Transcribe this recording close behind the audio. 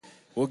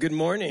Well, good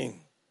morning.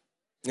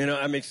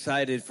 I'm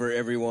excited for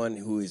everyone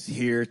who is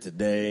here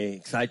today.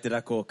 Excited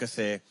ako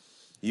kasi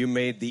you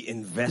made the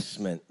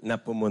investment na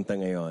pumunta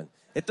ngayon.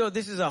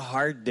 This is a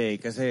hard day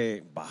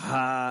kasi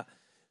baha,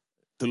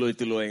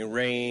 tuloy-tuloy ang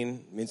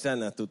rain. Minsan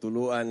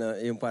natutuluan na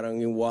yung parang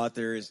yung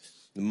waters,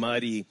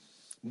 muddy.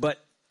 But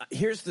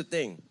here's the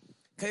thing.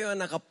 Kayo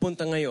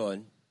nakapunta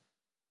ngayon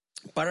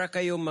para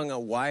kayo mga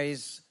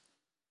wise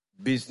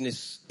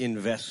business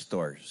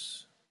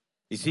investors.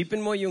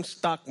 Isipin mo yung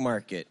stock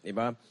market, di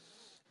ba?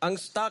 Ang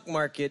stock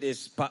market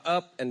is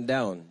pa-up and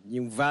down,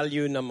 yung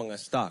value ng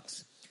mga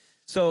stocks.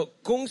 So,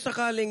 kung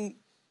sakaling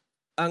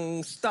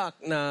ang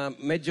stock na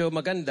medyo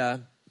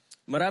maganda,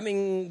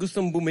 maraming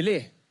gustong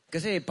bumili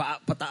kasi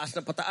pataas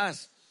na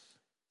pataas.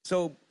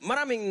 So,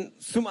 maraming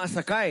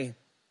sumasakay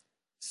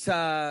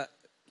sa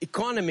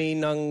economy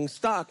ng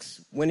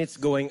stocks when it's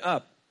going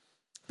up.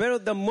 Pero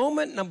the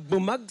moment na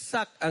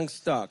bumagsak ang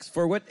stocks,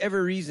 for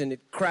whatever reason, it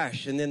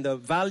crashed and then the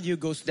value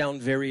goes down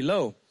very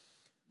low.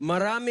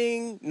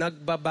 Maraming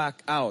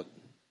nagbaback out.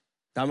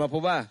 Tama po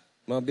ba?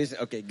 Mga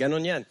business, okay,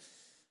 ganon yan.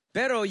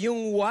 Pero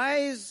yung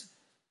wise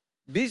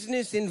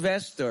business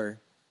investor,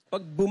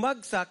 pag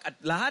bumagsak at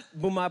lahat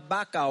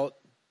bumaback out,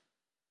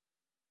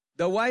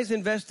 the wise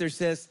investor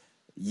says,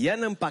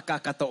 yan ang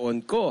pakakataon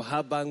ko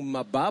habang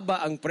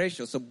mababa ang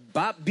presyo. So,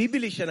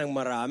 bibili siya ng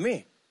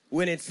marami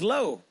when it's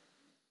low.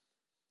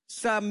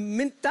 Sa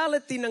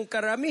mentality ng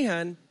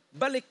karamihan,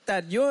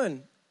 baliktad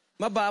yun.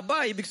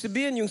 Mababa, ibig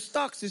sabihin yung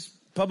stocks is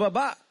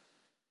pababa.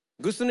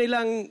 Gusto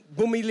nilang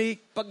bumili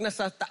pag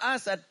nasa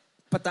taas at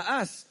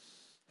pataas.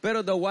 Pero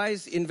the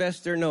wise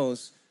investor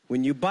knows,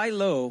 when you buy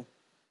low,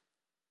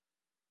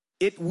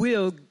 it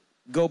will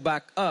go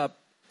back up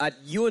at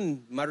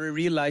yun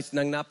marirealize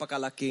ng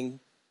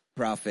napakalaking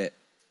profit.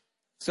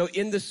 So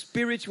in the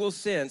spiritual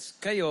sense,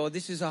 kayo,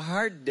 this is a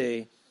hard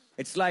day.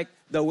 It's like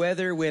the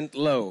weather went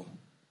low.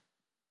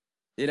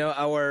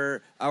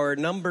 Our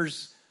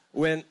numbers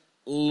went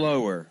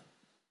lower.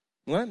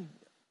 What?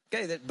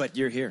 Okay, but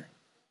you're here.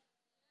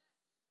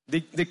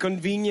 The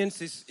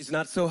convenience is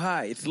not so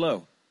high. It's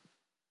low.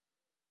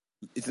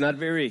 It's not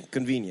very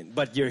convenient,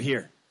 but you're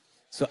here.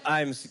 So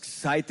I'm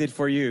excited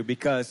for you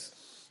because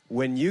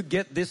when you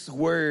get this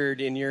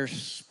word in your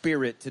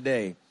spirit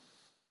today,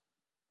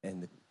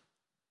 and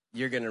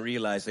you're going to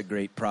realize a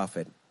great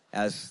prophet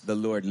as the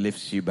Lord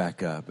lifts you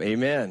back up.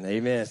 Amen.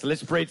 Amen. So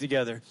let's pray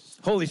together.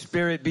 Holy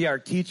Spirit, be our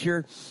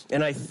teacher.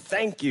 And I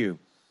thank you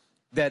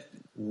that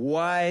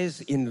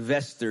wise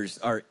investors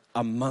are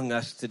among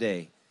us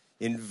today,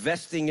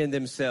 investing in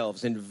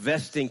themselves,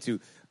 investing to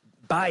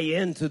buy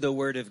into the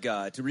Word of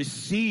God, to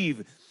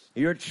receive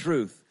your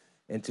truth,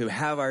 and to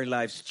have our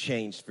lives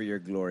changed for your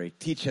glory.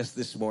 Teach us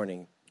this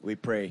morning, we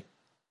pray.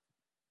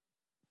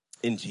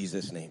 In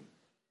Jesus' name.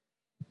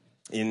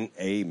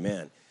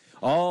 Amen.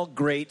 All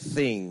great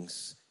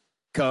things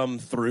come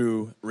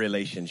through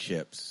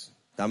relationships.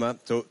 Tama?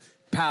 So,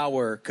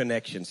 power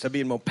connections.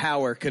 Sabihin mo,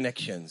 power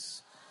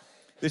connections.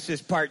 This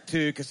is part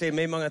 2 kasi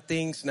may mga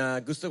things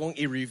na gusto kong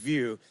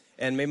i-review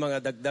and may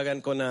mga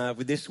dagdagan ko na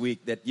this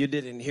week that you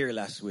didn't hear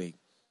last week.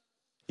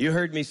 You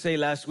heard me say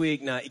last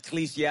week na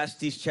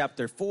Ecclesiastes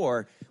chapter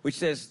 4, which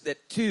says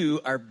that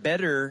 2 are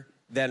better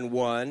than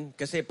 1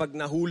 kasi pag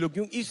nahulog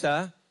yung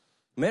isa,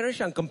 meron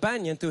siyang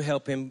companion to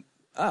help him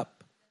up.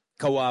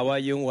 Kawawa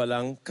yung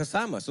walang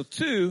kasama. So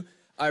 2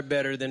 are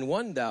better than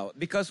 1 daw.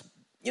 Because,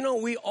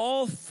 we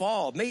all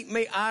fall.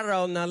 May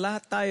araw na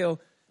lahat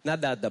tayo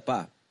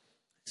nadadapa.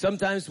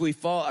 Sometimes we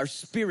fall, our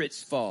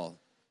spirits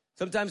fall.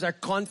 Sometimes our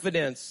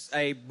confidence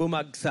ay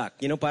bumagsak.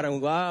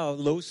 Parang, wow,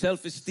 low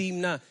self-esteem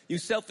na.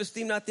 Yung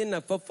self-esteem natin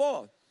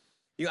nagfa-fall.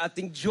 Yung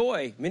ating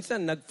joy,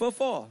 minsan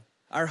nagfa-fall.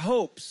 Our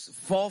hopes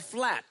fall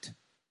flat.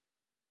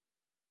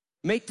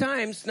 May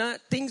times na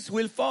things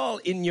will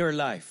fall in your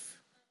life.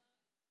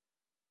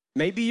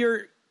 Maybe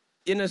you're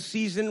in a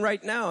season right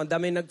now, ang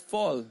dami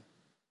nag-fall.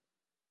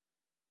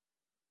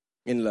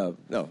 In love.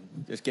 No,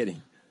 just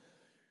kidding.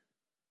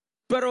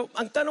 Pero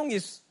ang tanong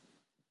is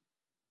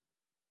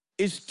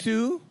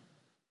 2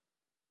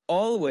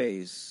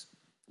 always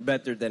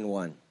better than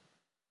 1?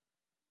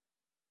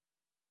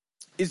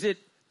 Is it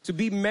to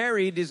be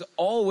married is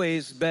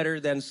always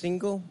better than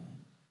single?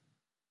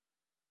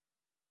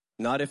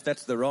 Not if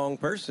that's the wrong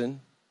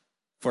person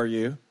for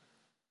you.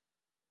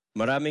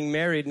 Maraming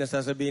married na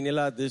sasabihin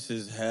nila, this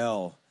is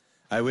hell.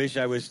 I wish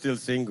I was still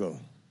single.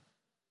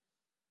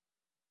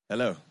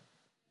 Hello?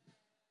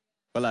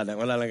 Wala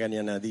lang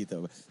ganyan na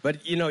dito.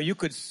 But you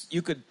could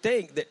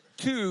think that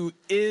 2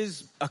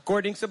 is,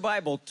 according to the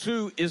Bible,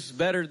 2 is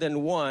better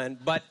than 1,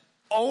 but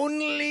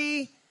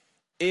only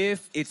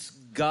if it's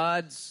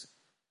God's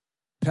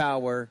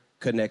power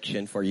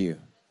connection for you.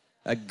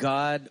 A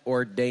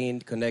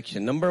God-ordained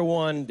connection. Number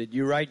 1 that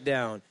you write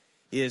down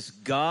is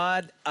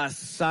God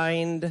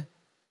assigned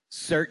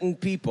certain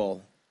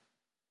people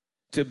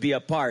to be a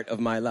part of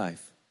my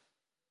life.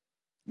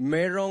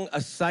 Merong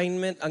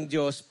assignment ang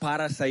Diyos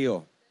para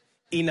sa'yo.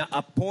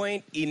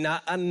 Ina-appoint,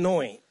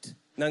 ina-anoint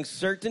ng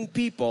certain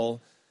people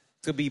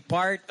to be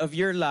part of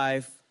your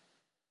life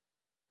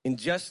in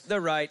just the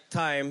right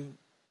time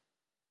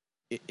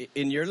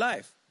in your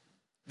life.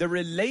 The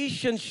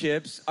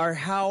relationships are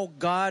how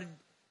God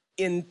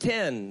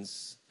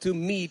intends to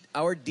meet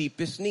our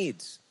deepest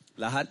needs.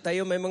 Lahat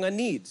tayo may mga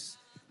needs.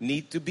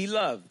 Need to be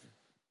loved.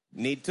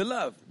 Need to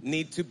love.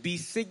 Need to be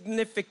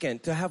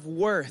significant, to have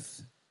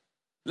worth.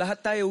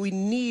 Lahat tayo, we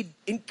need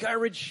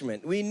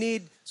encouragement. We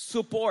need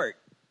support.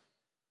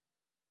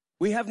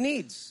 We have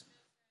needs.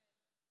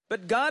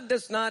 But God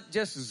does not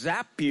just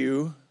zap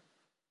you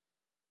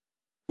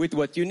with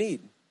what you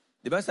need.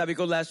 Diba? Sabi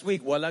ko last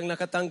week, walang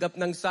nakatanggap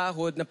ng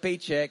sahod na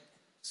paycheck,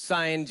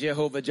 signed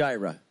Jehovah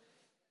Jireh.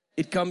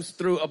 It comes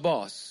through a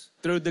boss,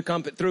 through the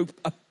company, through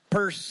a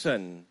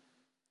person.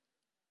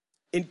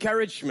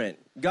 Encouragement.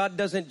 God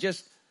doesn't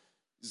just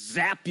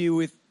zap you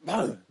with,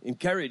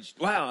 encouraged.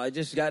 Wow, I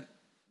just got,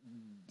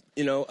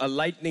 a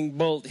lightning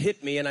bolt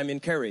hit me and I'm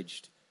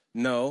encouraged.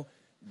 No,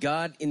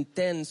 God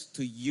intends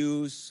to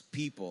use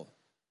people.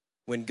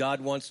 When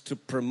God wants to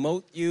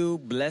promote you,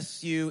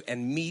 bless you,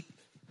 and meet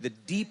the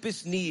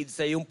deepest needs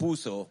sa iyong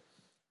puso,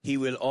 He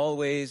will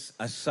always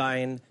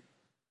assign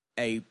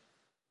a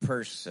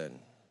person.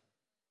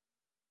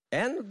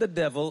 And the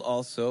devil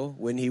also,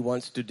 when he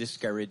wants to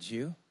discourage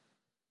you,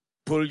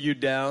 pull you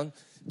down,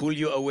 pull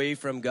you away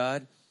from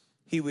God,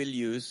 he will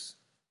use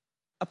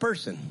a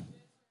person.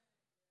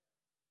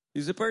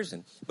 Use a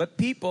person. But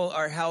people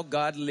are how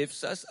God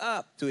lifts us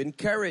up, to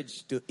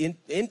encourage, to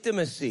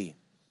intimacy,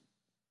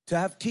 to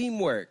have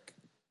teamwork,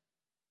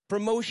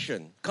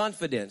 promotion,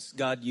 confidence.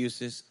 God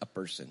uses a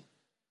person.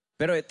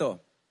 Pero ito,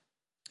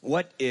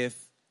 what if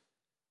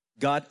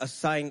God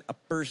assigned a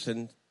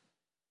person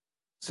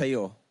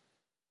sa'yo,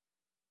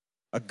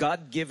 a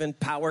God-given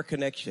power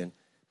connection,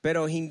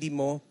 pero hindi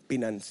mo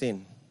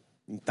pinansin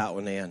yung tao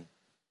na yan?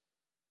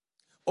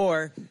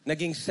 Or,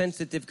 naging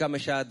sensitive ka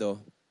masyado,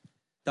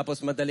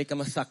 tapos madali ka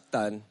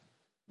masaktan,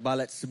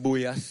 balat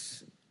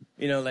sibuyas,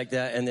 like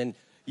that, and then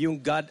yung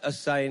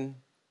God-assigned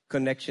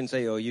connection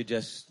sa'yo, you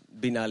just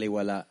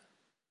binaliwala.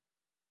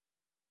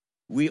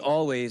 We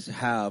always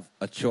have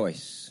a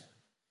choice.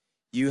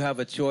 You have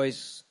a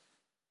choice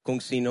kung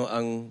sino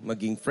ang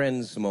maging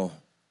friends mo.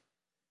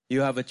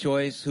 You have a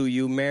choice who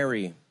you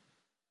marry.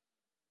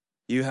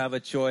 You have a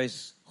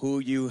choice who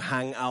you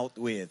hang out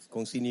with,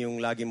 kung sino yung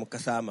lagi mo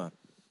kasama.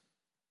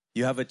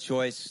 You have a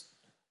choice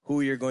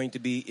who you're going to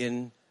be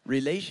in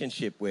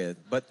relationship with.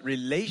 But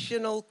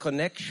relational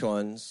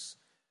connections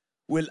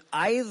will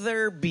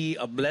either be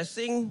a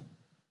blessing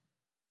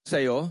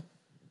sa'yo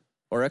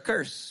or a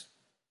curse.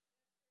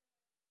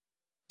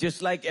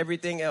 Just like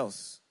everything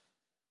else.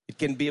 It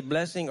can be a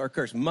blessing or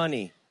curse.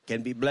 Money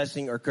can be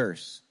blessing or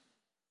curse.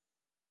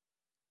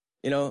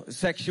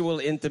 Sexual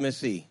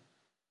intimacy.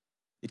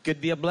 It could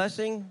be a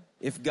blessing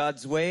if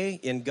God's way,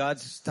 in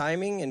God's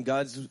timing, in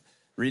God's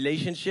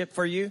relationship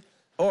for you.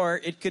 Or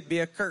it could be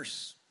a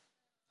curse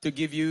to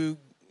give you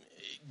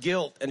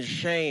guilt and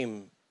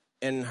shame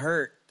and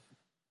hurt.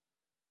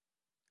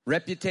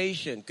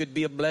 Reputation could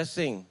be a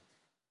blessing.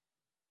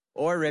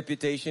 Or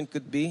reputation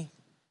could be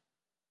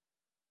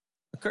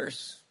a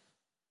curse.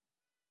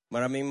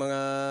 Maraming mga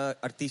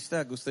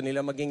artista gusto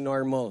nila maging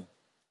normal.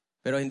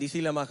 Pero hindi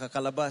sila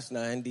makakalabas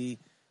na hindi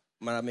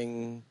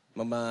maraming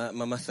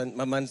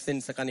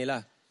mamansin sa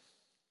kanila.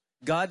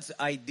 God's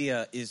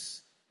idea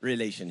is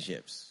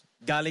relationships.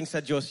 Galing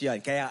sa Diyos yan.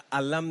 Kaya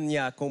alam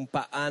niya kung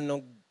paano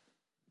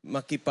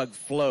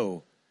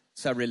makipag-flow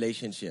sa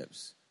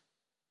relationships.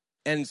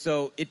 And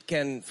so it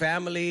can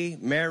family,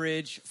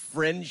 marriage,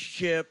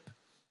 friendship,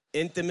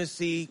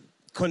 intimacy,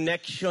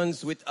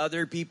 connections with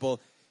other people.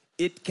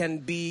 It can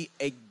be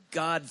a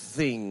God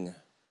thing.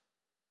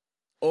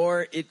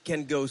 Or it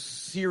can go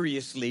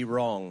seriously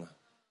wrong.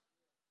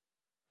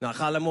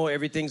 Nakakala mo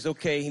everything's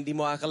okay, hindi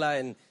mo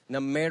akalain na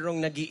merong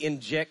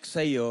nag-i-inject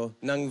sa'yo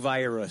ng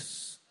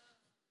virus.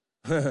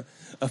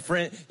 A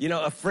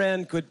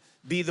friend could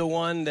be the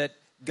one that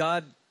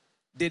God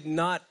did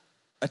not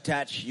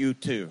attach you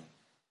to.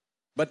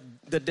 But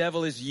the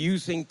devil is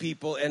using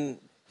people, and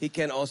he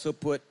can also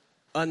put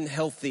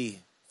unhealthy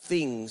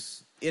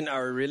things in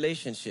our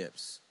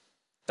relationships.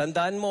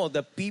 Tandaan mo,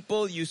 the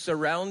people you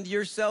surround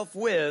yourself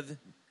with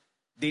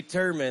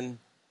determine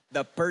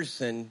the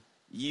person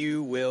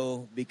you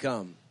will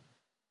become.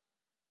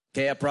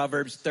 Kaya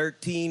Proverbs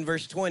 13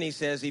 verse 20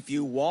 says, if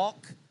you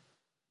walk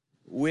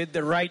with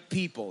the right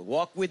people,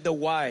 walk with the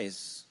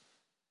wise,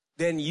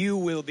 then you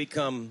will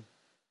become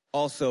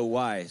also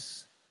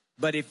wise.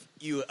 But if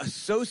you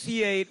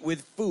associate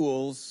with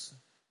fools,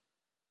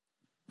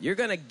 you're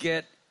gonna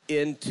get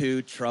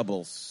into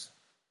troubles.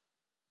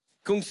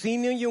 Kung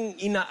sino yung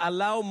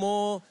inaalaw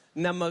mo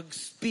na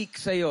mag-speak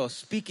sa'yo,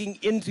 speaking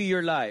into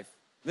your life,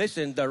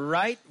 listen, the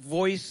right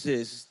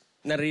voices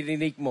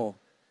naririnig mo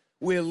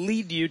will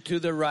lead you to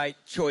the right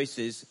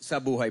choices sa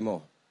buhay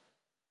mo.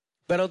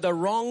 Pero the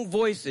wrong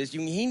voices,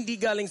 yung hindi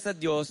galing sa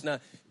Diyos na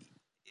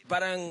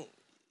parang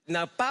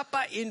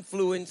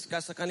napapa-influence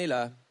ka sa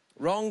kanila,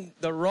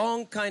 the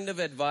wrong kind of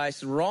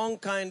advice, wrong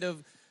kind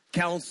of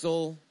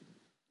counsel,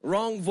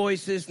 wrong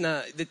voices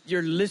that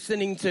you're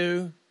listening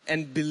to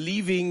and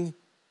believing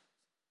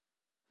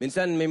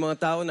Minsan may mga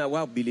tao na,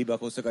 wow, believe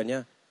ako sa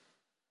kanya.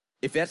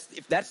 If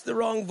that's the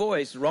wrong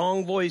voice,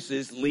 wrong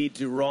voices lead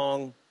to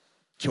wrong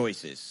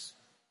choices.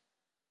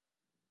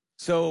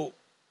 So,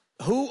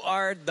 who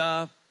are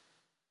the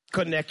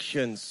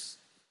connections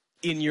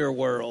in your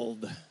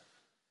world?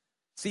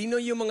 Sino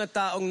yung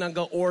mga taong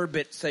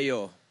nag-orbit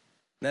sa'yo?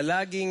 Na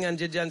laging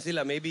andyan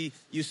sila. Maybe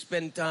you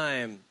spend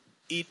time,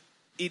 eat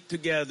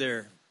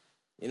together,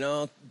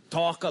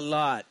 talk a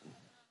lot,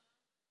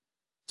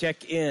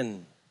 check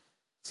in.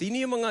 Sino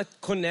yung mga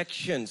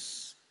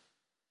connections?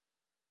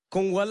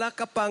 Kung wala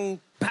ka pang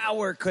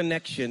power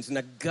connections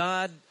na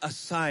God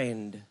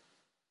assigned,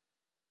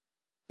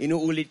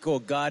 inuulit ko,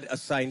 God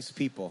assigns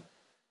people.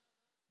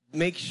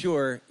 Make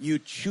sure you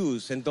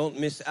choose and don't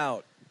miss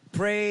out.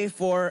 Pray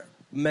for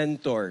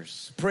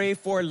mentors. Pray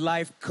for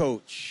life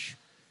coach.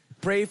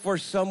 Pray for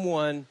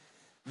someone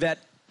that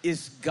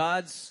is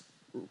God's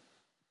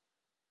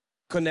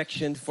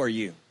connection for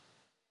you.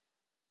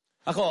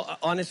 Ako,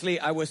 honestly,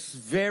 I was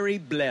very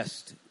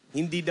blessed.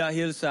 Hindi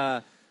dahil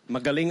sa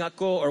magaling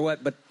ako or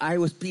what, but I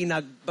was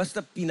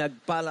basta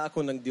pinagpala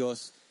ako ng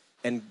Diyos,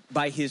 and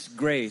by His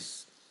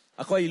grace,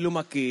 ako ay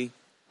lumaki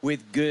with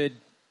good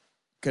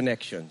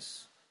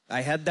connections.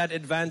 I had that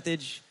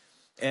advantage,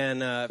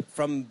 and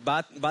from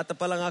bata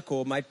pa lang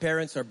ako, my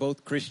parents are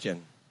both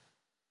Christian.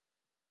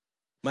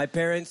 My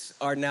parents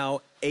are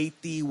now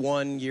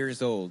 81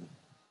 years old.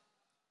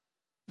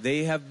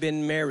 They have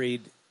been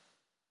married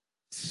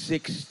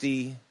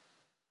 60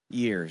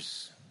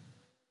 years.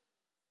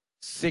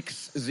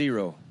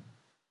 60.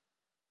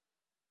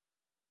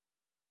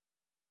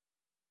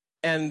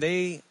 And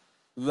they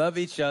love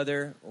each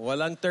other.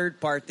 Walang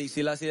third party.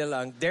 Sila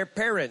lang. Their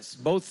parents,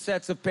 both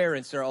sets of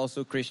parents are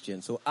also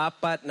Christian. So,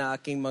 apat na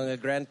aking mga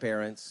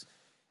grandparents,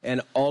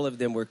 and all of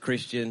them were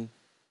Christian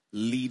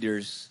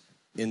leaders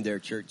in their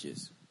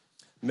churches.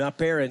 My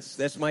parents,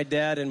 that's my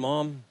dad and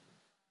mom.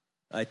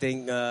 I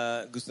think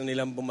gusto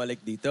nilang bumalik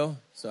dito.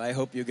 So, I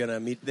hope you're gonna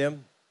meet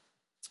them.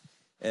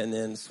 And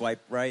then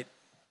swipe right,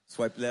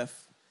 swipe left.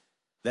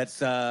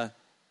 That's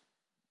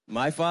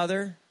my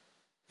father.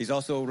 He's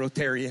also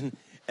Rotarian.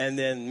 And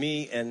then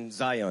me and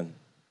Zion.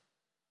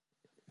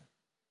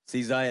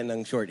 Si Zion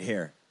ng short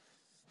hair.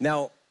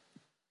 Now,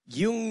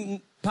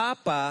 yung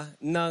papa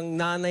ng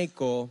nanay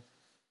ko,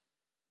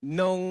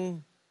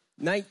 nung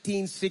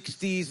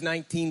 1960s,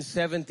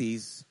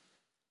 1970s,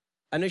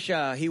 ano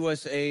siya, he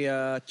was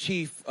a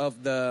chief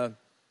of the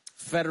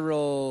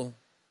Federal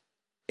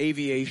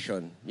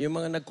Aviation. Yung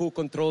mga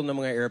nagko-control ng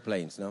mga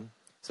airplanes, no?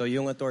 So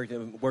yung authority,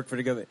 worked for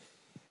the government.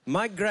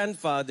 My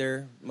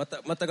grandfather,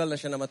 matagal na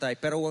siya namatay,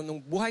 pero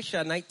nung buhay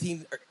siya,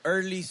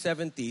 early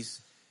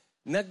 70s,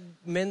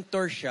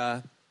 nag-mentor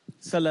siya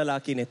sa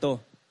lalaki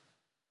nito,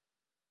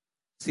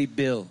 si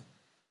Bill.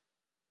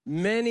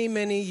 Many,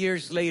 many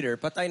years later,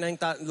 patay na yung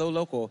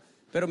lolo ko,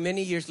 pero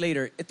many years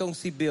later, itong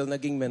si Bill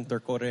naging mentor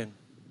ko rin.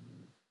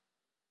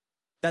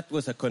 That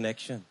was a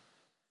connection.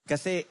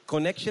 Kasi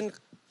connection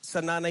sa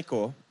nanay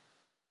ko,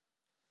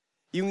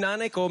 yung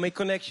nanay ko may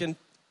connection,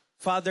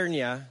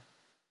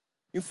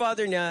 yung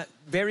father niya,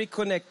 very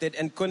connected,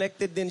 and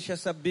connected din siya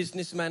sa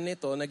businessman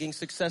nito, naging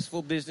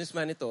successful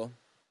businessman nito,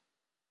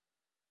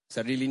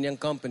 sarili niyang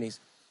companies.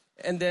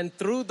 And then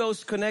through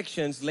those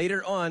connections,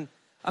 later on,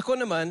 ako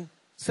naman,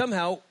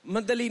 somehow,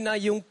 madali na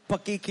yung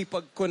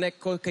pakikipag-connect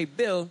ko kay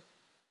Bill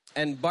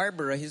and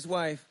Barbara, his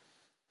wife.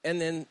 And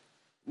then,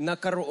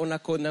 nakaroon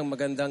ako ng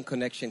magandang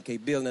connection kay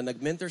Bill na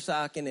nag-mentor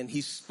sa akin, and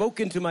he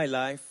spoke into my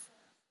life.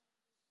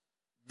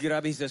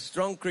 Grabe, he's a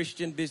strong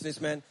Christian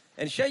businessman.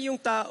 And siya yung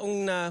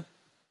taong na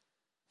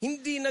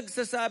hindi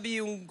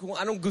nagsasabi yung kung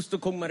anong gusto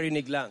kong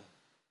marinig lang.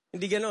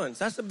 Hindi ganon.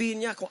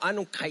 Sasabihin niya kung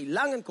anong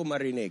kailangan kong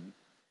marinig.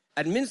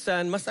 At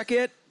minsan,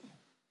 masakit.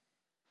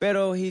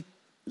 Pero he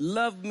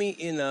loved me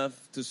enough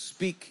to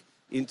speak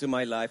into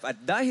my life.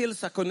 At dahil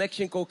sa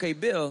connection ko kay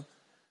Bill,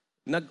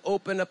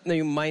 nag-open up na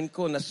yung mind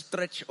ko,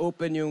 na-stretch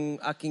open yung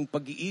aking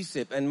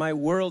pag-iisip, and my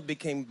world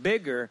became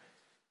bigger.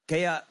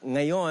 Kaya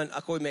ngayon,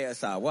 ako may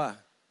asawa.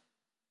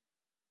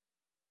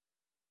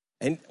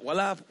 And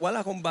wala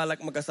akong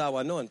balak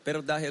mag-asawa noon. Pero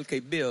dahil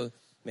kay Bill,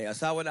 may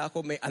asawa na ako,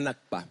 may anak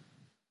pa.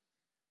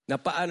 Na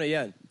paano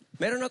yan?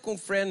 Meron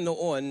akong friend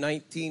noon,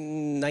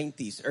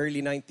 1990s, early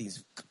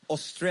 90s,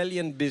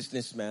 Australian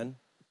businessman.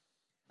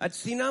 At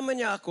sinama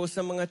niya ako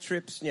sa mga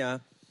trips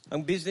niya.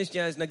 Ang business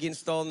niya is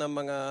nag-install ng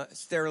mga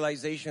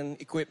sterilization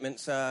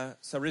equipment sa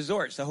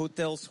resort, sa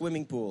hotel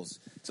swimming pools.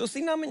 So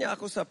sinama niya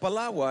ako sa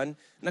Palawan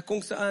na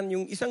kung saan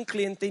yung isang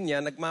kliyente niya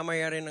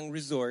nagmamayari ng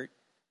resort.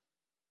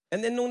 And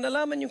then nung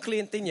nalaman yung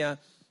kliyente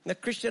niya na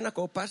Christian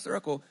ako, pastor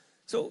ako,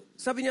 so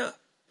sabi niya,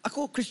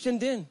 ako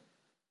Christian din.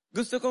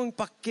 Gusto kong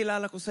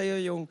pakilala ko sa iyo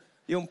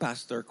yung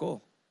pastor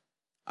ko.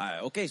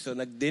 Okay, so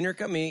nag-dinner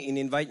kami,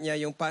 in-invite niya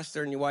yung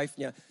pastor ni wife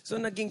niya. So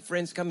naging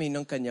friends kami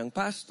ng kanyang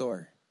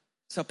pastor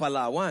sa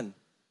Palawan.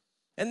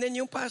 And then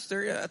yung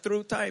pastor,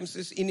 through times,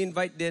 is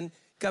in-invite din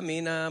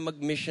kami na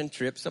mag-mission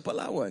trip sa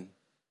Palawan.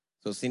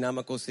 So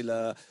sinama ko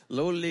sila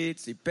Lolit,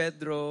 si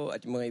Pedro,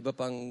 at yung mga iba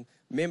pang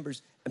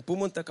members. And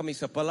pumunta kami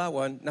sa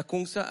Palawan na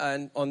kung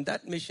saan, on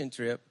that mission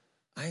trip,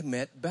 I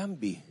met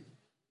Bambi.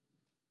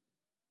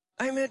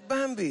 I met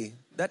Bambi.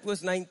 That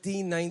was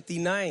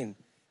 1999.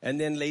 And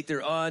then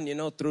later on,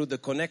 through the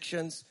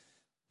connections,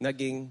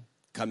 naging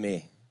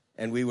kami.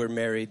 And we were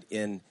married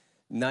in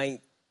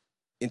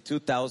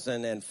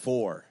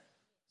 2004.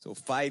 So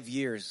 5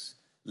 years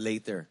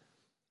later.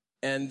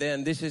 And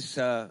then this is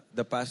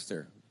the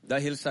pastor.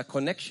 Dahil sa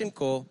connection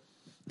ko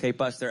kay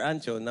Pastor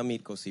Ancho,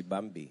 na-meet ko si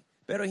Bambi.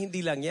 Pero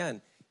hindi lang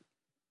yan.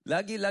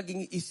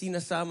 Lagi-laging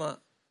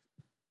isinasama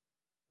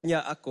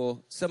niya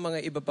ako sa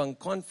mga iba pang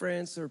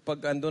conference or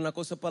pag andun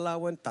ako sa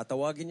Palawan,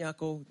 tatawagin niya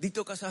ako,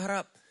 dito ka sa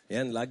harap.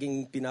 Yan,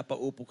 laging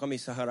pinapaupo kami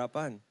sa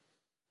harapan.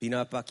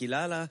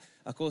 Pinapakilala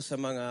ako sa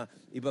mga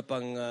iba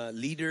pang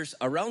leaders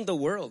around the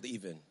world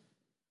even.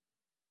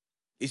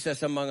 Isa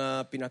sa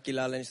mga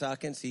pinakilala niya sa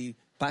akin,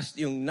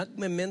 yung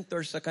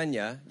nagme-mentor sa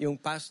kanya,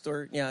 yung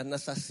pastor niya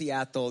nasa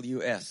Seattle,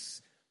 US.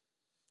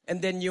 And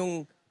then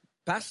yung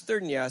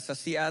pastor niya sa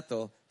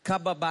Seattle,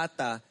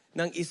 kababata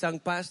ng isang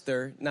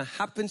pastor na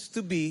happens to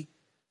be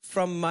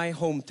from my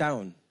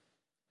hometown,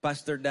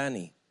 Pastor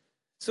Danny.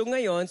 So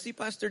ngayon, si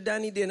Pastor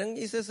Danny din ang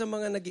isa sa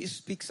mga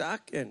nag-i-speak sa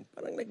akin.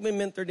 Parang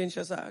nagme-mentor din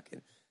siya sa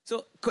akin.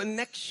 So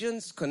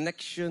connections.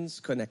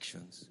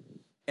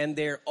 And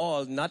they're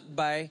all not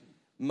by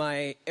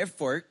my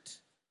effort,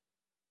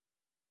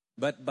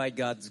 but by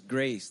God's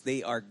grace.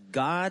 They are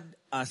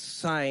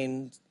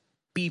God-assigned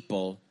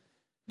people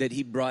that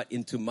He brought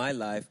into my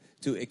life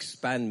to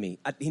expand me.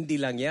 At hindi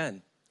lang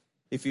yan.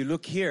 If you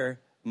look here,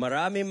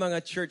 marami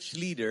mga church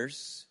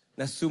leaders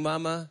na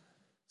sumama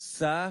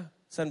sa,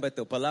 saan ba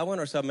ito?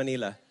 Palawan or sa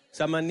Manila?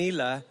 Sa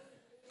Manila.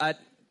 At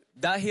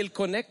dahil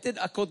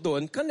connected ako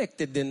doon,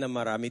 connected din na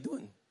marami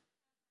doon.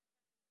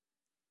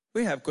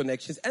 We have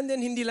connections. And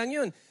then hindi lang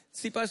yun.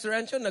 Si Pastor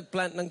Ancho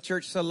nagplant ng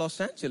church sa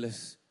Los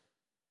Angeles.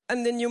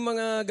 And then yung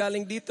mga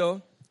galing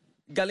dito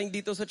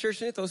sa church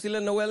nito, sila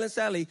Noel and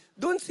Sally,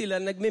 doon sila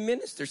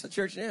nagme-minister sa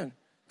church na yan.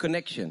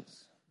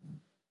 Connections.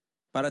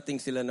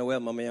 Parating sila Noel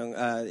mamayang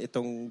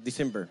itong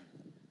December.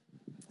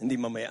 Hindi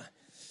mamaya.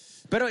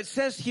 Pero it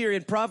says here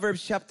in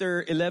Proverbs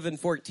chapter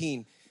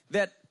 11:14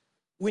 that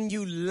when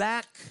you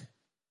lack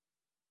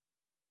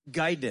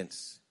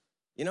guidance,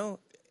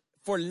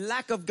 for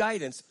lack of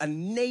guidance, a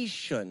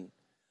nation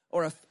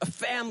or a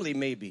family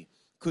maybe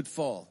could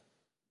fall.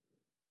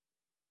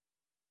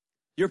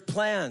 Your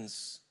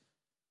plans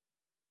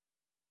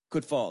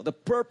could fall. The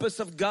purpose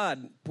of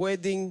God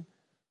pwedeng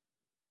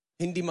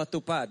hindi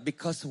matupad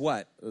because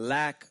what?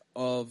 Lack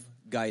of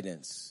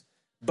guidance.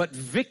 But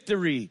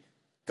victory,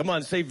 come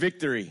on, say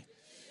victory.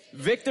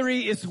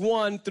 Victory is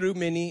won through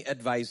many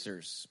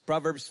advisors.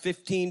 Proverbs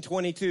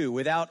 15:22,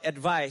 without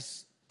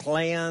advice,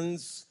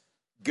 plans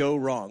go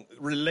wrong.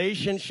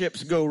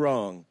 Relationships go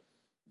wrong.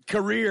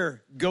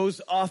 Career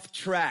goes off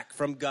track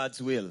from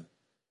God's will,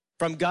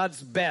 from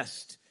God's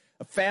best.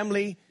 A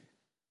family,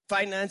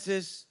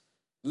 finances,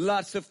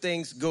 lots of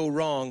things go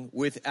wrong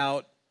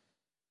without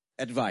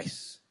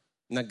advice,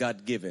 na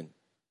God-given.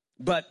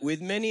 But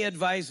with many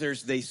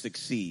advisors, they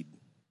succeed.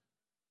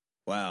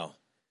 Wow.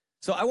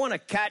 So I want to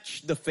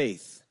catch the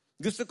faith.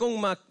 Gusto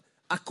kong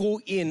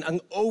akuin ang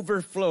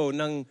overflow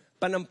ng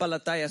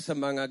panampalataya sa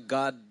mga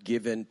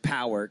God-given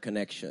power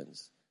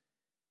connections.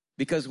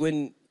 Because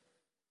when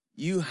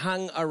you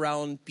hang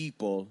around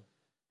people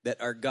that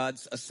are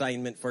God's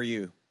assignment for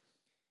you,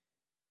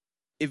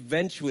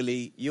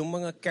 eventually, yung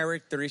mga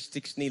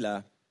characteristics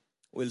nila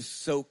will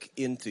soak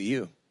into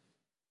you.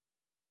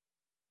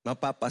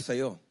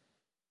 Mapapasayo.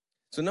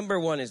 So number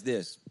one is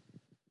this.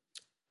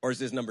 Or is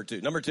this number two?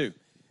 Number two,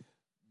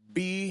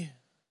 be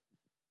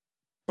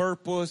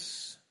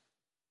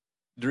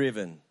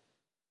purpose-driven.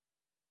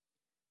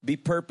 Be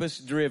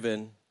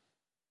purpose-driven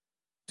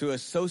to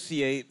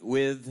associate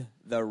with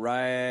the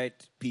right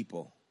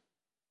people.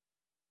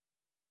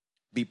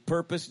 Be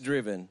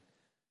purpose-driven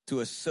to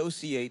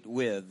associate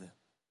with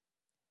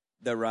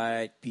the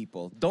right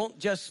people. Don't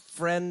just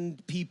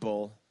friend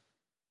people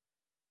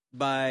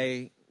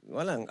by,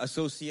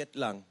 associate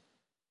lang.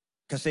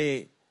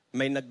 Kasi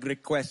may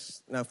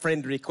nag-request, na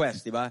friend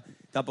request, di ba?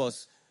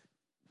 Tapos,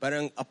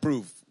 parang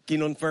approve,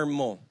 kinonfirm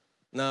mo.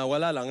 Na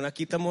wala lang,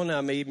 nakita mo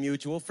na may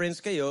mutual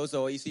friends kayo,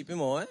 so isipin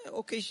mo,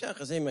 okay siya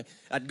kasi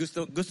at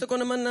gusto ko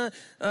naman na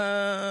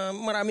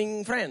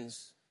maraming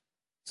friends.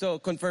 So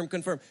confirm.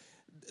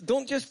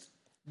 Don't just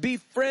be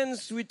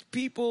friends with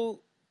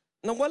people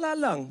na wala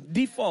lang,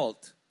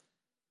 default.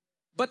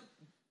 But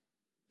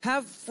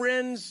have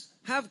friends,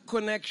 have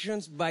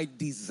connections by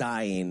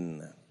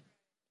design.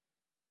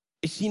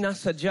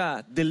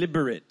 Isinasadya,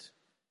 deliberate.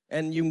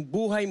 And yung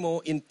buhay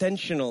mo,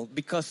 intentional,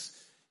 because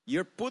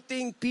you're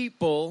putting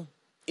people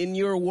in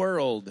your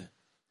world.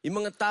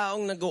 Yung mga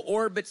taong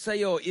nag-orbit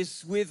sa'yo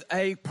is with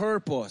a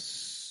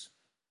purpose.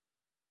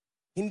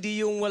 Hindi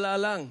yung wala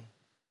lang.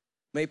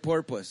 May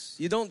purpose.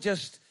 You don't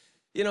just,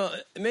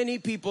 many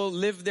people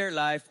live their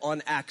life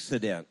on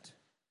accident.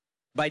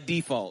 By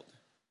default.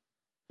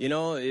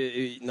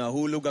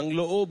 Nahulog ang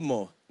loob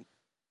mo.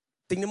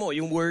 Tingnan mo,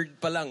 yung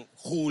word pa lang,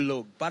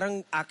 hulog.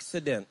 Parang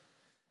accident.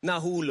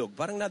 Nahulog.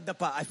 Parang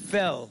nadapa. I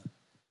fell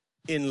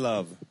in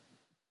love.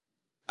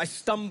 I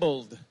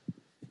stumbled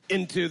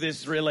into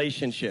this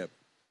relationship.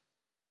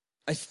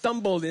 I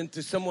stumbled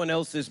into someone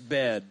else's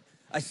bed.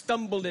 I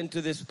stumbled into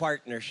this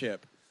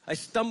partnership. I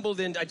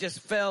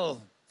just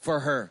fell for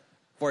her,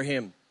 for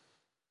him.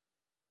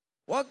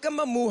 Huwag ka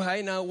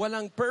mamuhay na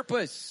walang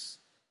purpose.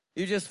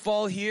 You just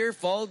fall here,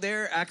 fall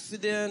there,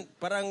 accident,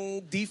 parang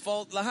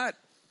default lahat.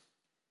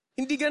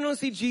 Hindi ganon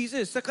si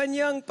Jesus. Sa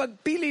kanyang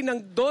pagpili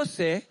ng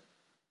 12,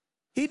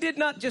 he did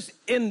not just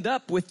end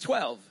up with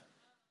 12.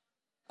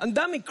 Ang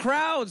daming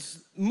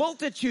crowds,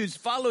 multitudes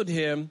followed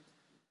him,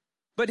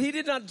 but he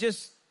did not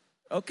just,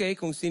 okay,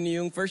 kung sino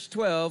yung first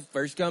 12,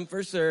 first come,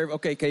 first serve,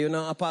 okay, kayo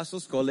ng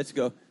apostles ko, let's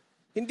go.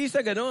 Hindi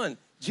sa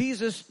ganon.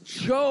 Jesus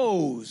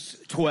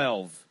chose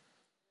 12.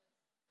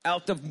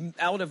 Out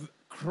of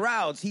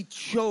crowds, he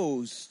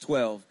chose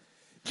 12.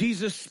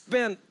 Jesus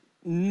spent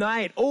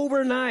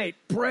overnight,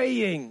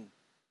 praying,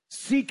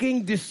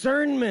 seeking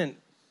discernment,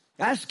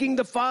 asking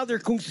the Father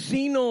kung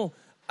sino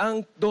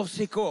ang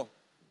 12 ko.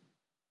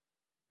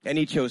 And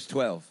he chose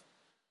 12.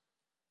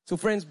 So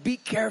friends, be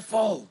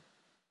careful.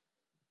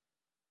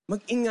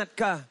 Mag-ingat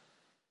ka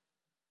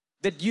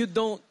that you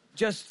don't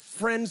just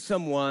friend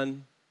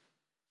someone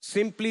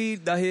simply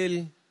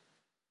dahil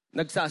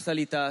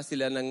nagsasalita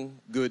sila ng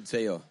good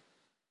sa'yo.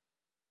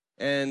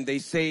 And they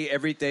say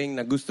everything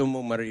na gusto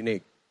mong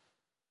marinig.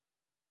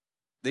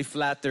 They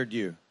flattered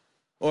you.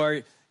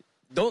 Or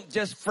don't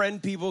just friend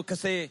people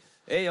kasi,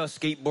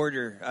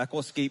 skateboarder.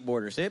 Ako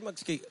skateboarder. Say,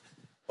 mag-skate.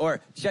 Or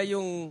siya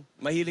yung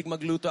mahilig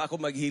magluto, ako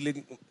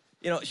maghilig.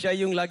 Siya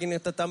yung laging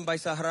nagtatambay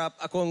sa harap,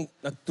 ako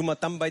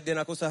tumatambay din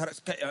ako sa harap.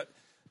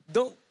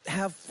 Don't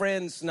have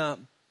friends na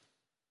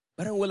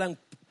parang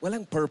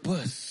walang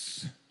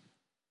purpose.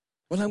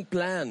 Walang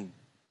plan.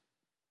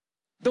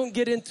 Don't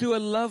get into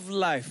a love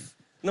life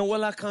na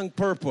wala kang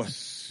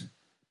purpose.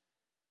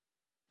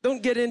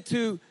 Don't get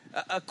into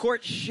a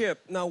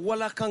courtship na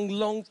wala kang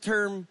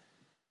long-term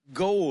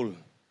goal,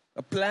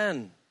 a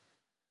plan.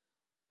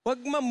 Huwag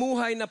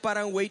mamuhay na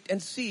parang wait and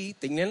see,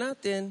 tingnan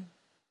natin,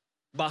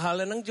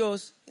 bahala ng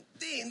Diyos.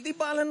 Hindi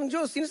bahala ng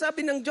Diyos.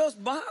 Sinasabi ng Diyos,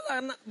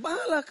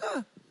 bahala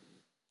ka.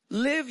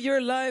 Live your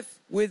life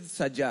with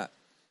sadya.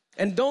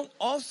 And don't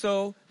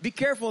also, be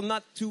careful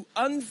not to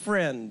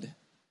unfriend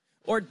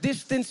or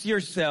distance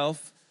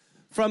yourself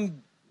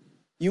from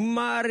yung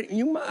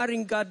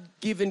maaring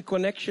God-given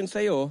connection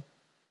sa'yo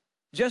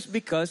just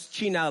because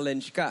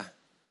challenge ka.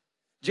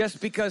 Just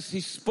because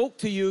He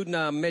spoke to you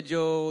na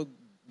medyo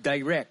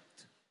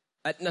direct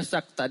at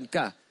nasaktan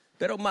ka.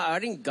 Pero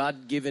maaring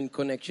God-given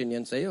connection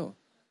yan sa'yo.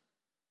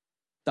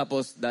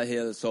 Tapos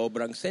dahil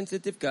sobrang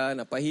sensitive ka,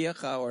 napahiya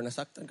ka, or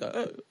nasaktan ka,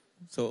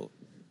 so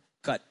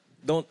cut.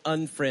 Don't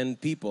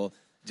unfriend people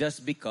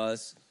just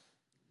because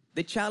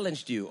they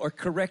challenged you or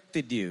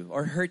corrected you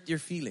or hurt your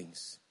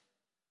feelings.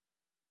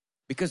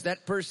 Because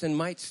that person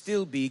might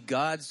still be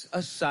God's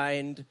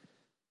assigned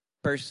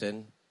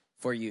person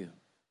for you.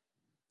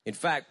 In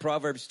fact,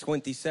 Proverbs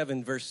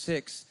 27 verse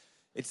 6,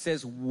 it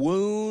says,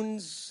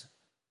 wounds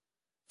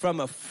from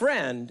a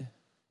friend,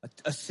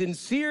 a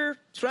sincere,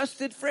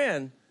 trusted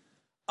friend,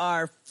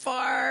 are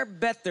far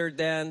better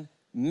than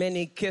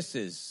many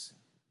kisses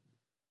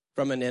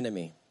from an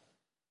enemy.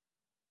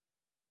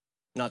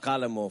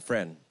 Nakala mo,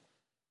 friend.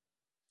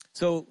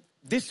 So,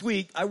 this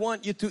week, I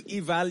want you to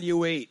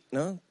evaluate,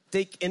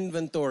 take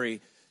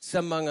inventory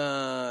sa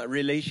mga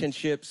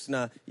relationships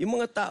na yung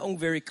mga taong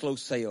very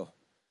close sa'yo.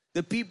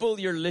 The people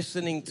you're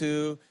listening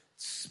to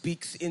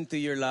speaks into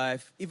your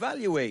life.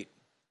 Evaluate.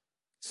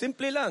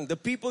 Simple lang, the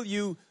people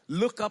you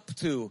look up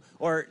to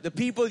or the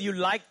people you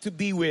like to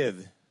be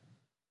with.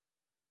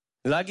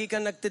 Lagi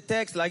ka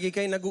nagte-text, lagi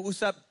kayo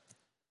nag-uusap.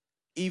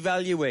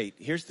 Evaluate.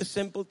 Here's the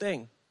simple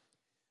thing.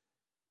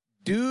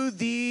 Do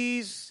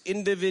these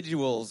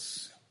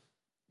individuals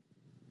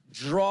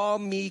draw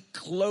me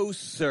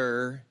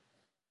closer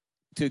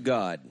to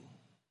God,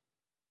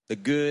 the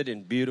good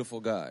and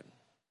beautiful God?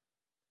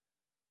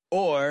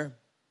 Or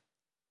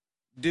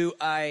do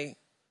I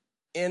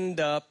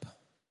end up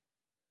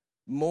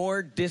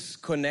more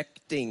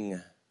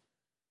disconnecting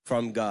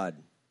from God?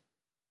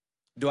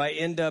 Do I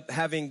end up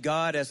having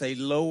God as a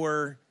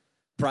lower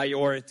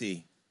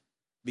priority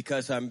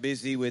because I'm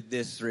busy with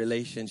this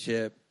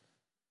relationship?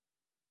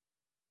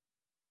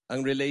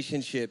 Ang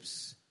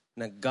relationships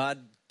na God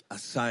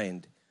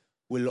assigned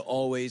will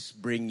always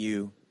bring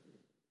you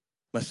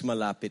mas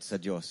malapit sa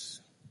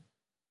Diyos.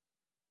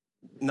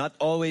 Not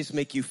always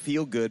make you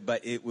feel good,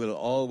 but it will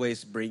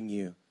always bring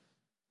you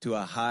to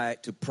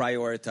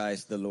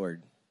prioritize the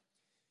Lord.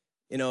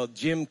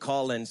 Jim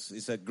Collins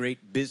is a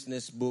great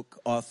business book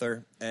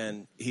author,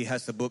 and he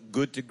has the book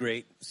Good to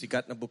Great.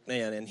 Sikat na book na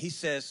yan. And he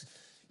says,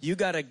 you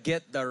gotta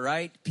get the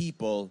right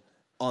people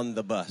on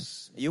the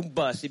bus. Yung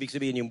bus, ibig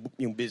sabihin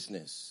yung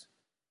business.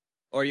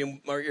 Or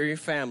your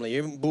family,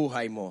 yung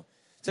buhay mo.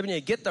 Sabi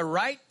niya, get the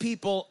right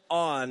people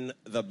on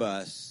the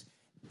bus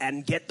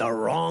and get the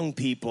wrong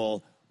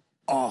people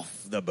off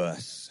the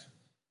bus.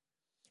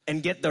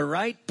 And get the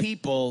right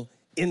people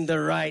in the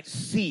right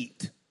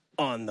seat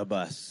on the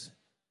bus.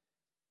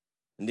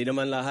 Hindi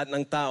naman lahat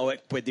ng tao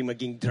pwede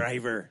maging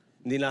driver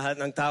Hindi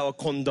lahat ng tao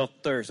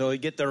conductor. So you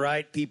get the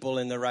right people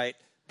in the right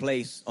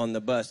place on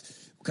the bus.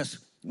 Because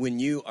when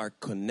you are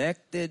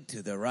connected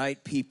to the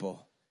right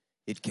people,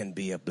 it can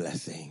be a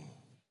blessing.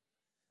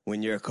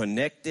 When you're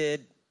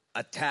connected,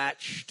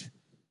 attached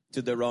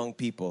to the wrong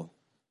people,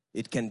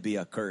 it can be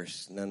a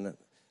curse. Now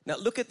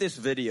look at this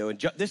video.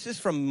 This is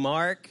from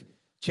Mark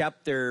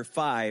chapter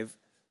 5,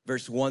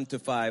 verse 1 to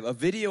 5. A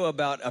video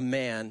about a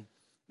man.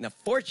 Now,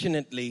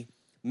 fortunately,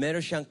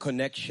 meron siyang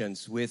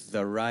connections with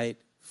the right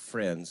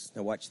friends.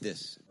 Now watch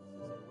this.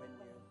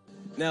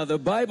 Now the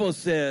Bible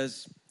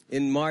says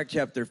in Mark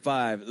chapter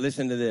 5,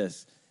 listen to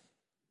this.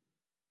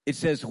 It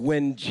says,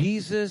 when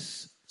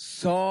Jesus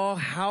saw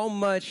how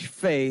much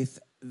faith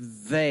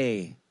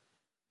they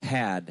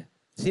had.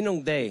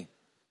 Sinong they?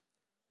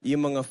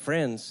 Yung mga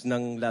friends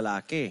ng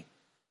lalaki.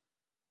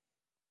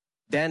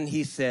 Then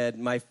he said,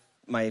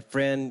 my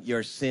friend,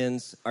 your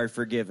sins are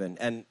forgiven.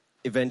 And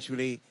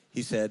eventually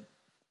he said,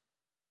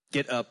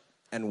 get up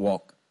and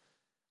walk.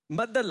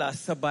 Madalas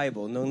sa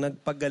Bible, nung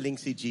nagpagaling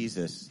si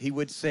Jesus, he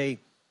would say,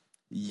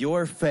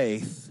 your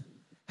faith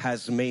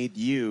has made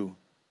you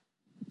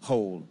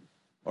whole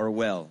or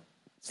well.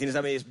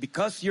 Sinasabi is,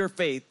 because your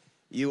faith,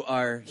 you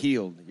are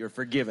healed, you're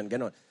forgiven,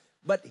 ganon.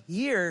 But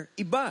here,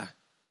 iba.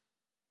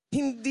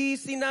 Hindi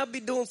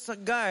sinabi doon sa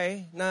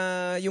guy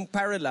na yung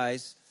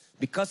paralyzed,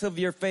 because of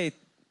your faith,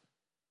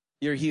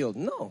 you're healed.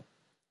 No.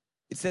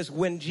 It says,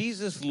 when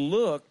Jesus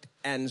looked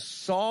and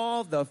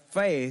saw the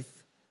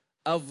faith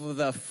of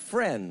the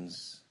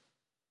friends,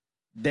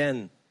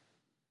 then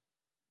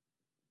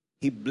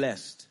he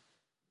blessed,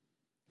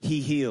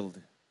 he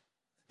healed,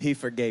 he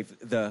forgave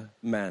the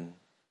man.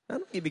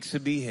 Ano ibig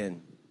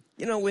sabihin?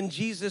 You know, when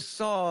Jesus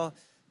saw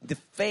the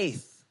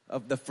faith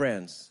of the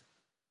friends,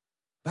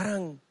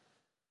 parang,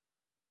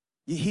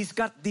 he's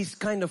got these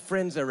kind of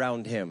friends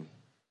around him.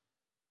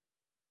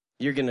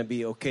 You're gonna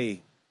be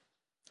okay.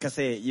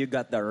 Kasi you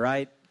got the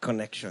right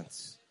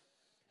connections.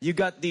 You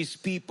got these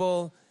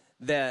people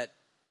that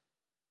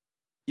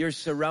you're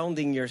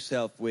surrounding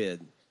yourself with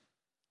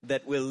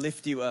that will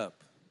lift you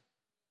up,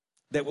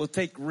 that will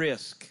take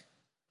risk,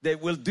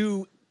 that will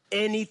do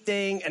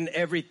anything and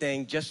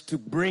everything just to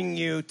bring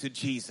you to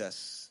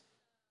Jesus.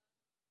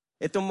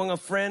 Itong mga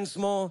friends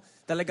mo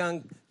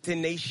talagang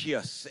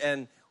tenacious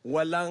and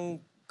walang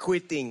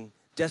quitting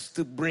just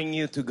to bring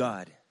you to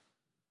God.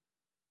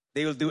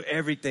 They will do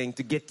everything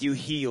to get you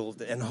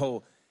healed and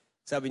whole.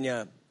 Sabi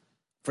niya,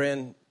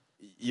 friend,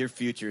 your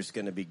future is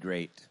going to be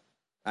great.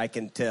 I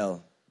can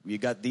tell. You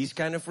got these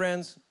kind of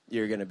friends,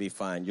 you're going to be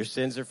fine. Your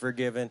sins are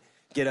forgiven.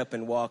 Get up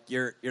and walk.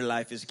 Your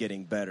life is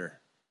getting better.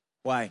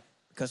 Why?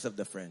 Because of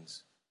the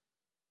friends.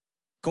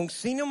 Kung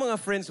sino mga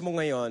friends mo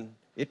ngayon,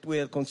 it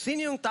will, kung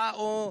sino yung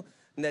tao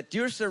that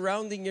you're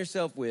surrounding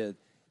yourself with,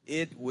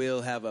 it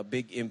will have a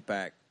big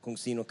impact kung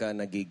sino ka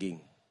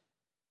nagiging.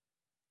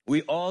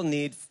 We all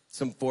need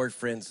some 4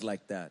 friends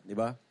like that, di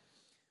ba?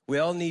 We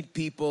all need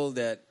people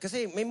that,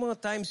 kasi may mga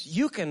times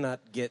you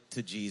cannot get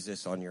to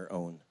Jesus on your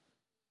own.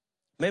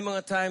 May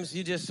mga times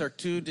you just are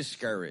too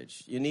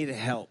discouraged. You need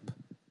help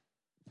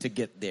to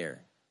get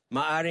there.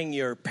 Maaring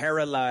you're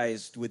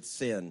paralyzed with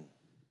sin.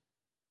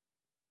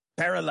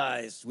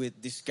 Paralyzed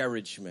with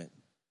discouragement.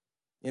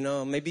 You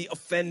know, maybe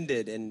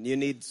offended and you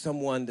need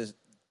someone to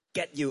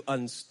get you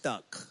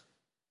unstuck.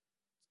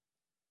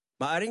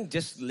 Maaring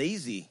just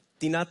lazy,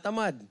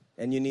 tinatamad,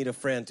 and you need a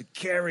friend to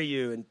carry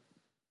you and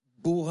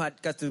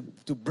buhat ka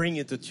to bring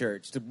you to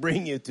church, to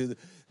bring you to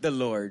the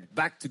Lord,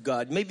 back to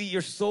God. Maybe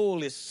your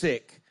soul is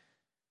sick.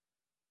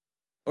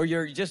 Or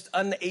you're just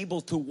unable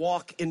to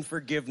walk in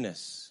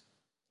forgiveness.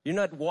 You're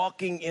not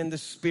walking in the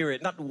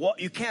Spirit.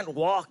 You can't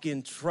walk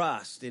in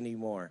trust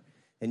anymore.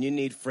 And you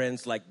need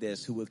friends like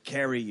this who will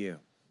carry you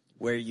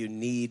where you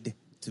need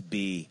to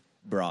be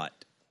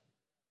brought.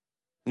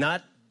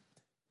 Not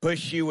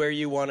push you where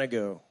you want to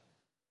go,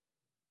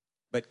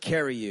 but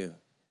carry you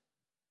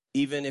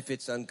even if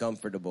it's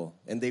uncomfortable.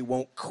 And they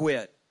won't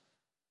quit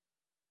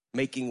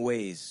making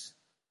ways.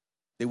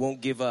 They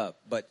won't give up,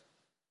 but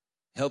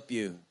help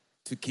you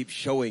to keep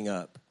showing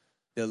up.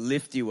 They'll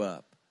lift you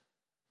up.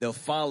 They'll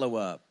follow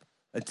up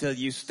until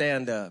you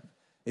stand up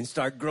and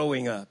start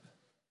growing up.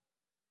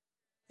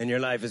 And your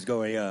life is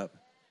going up.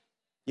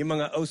 Yung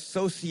mga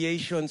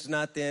associations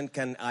natin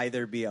can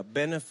either be a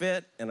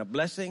benefit and a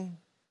blessing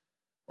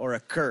or a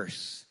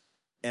curse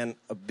and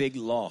a big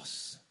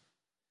loss.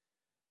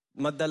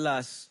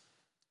 Madalas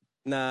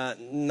na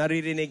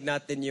naririnig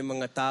natin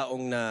yung mga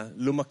taong na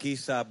lumaki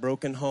sa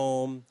broken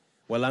home,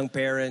 walang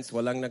parents,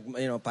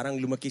 parang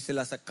lumaki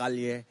sila sa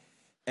kalye.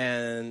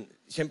 And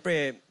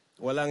siyempre,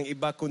 walang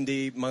iba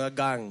kundi mga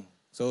gang.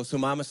 So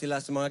sumama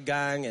sila sa mga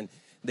gang and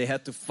they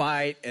had to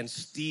fight and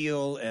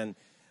steal. And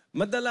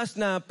madalas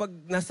na pag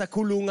nasa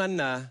kulungan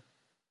na,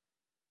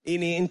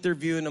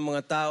 ini-interview ng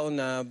mga tao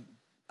na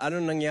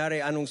anong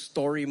nangyari, anong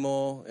story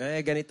mo,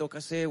 ganito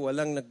kasi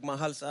walang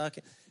nagmahal sa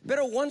akin.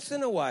 Pero once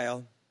in a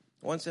while,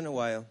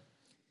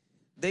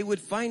 they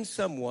would find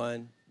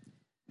someone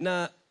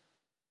na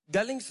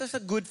galing sa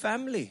good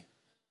family.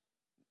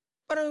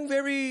 Parang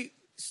very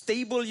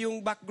stable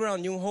yung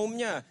background, yung home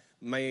niya.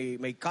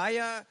 may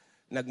kaya,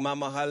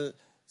 nagmamahal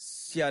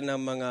siya ng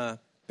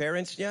mga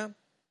parents niya,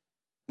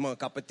 mga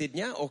kapatid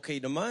niya, okay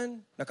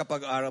naman,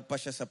 nakapag-aral pa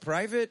siya sa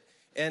private,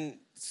 and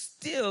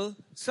still,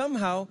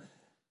 somehow,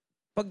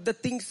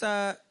 pagdating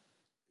sa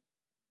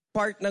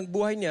part ng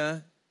buhay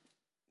niya,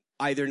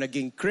 either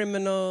naging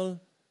criminal,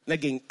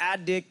 naging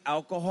addict,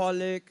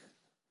 alcoholic,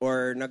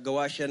 or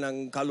naggawa siya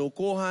ng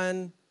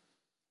kalukuhan.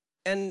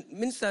 And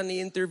minsan,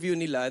 i-interview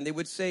nila, and they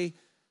would say,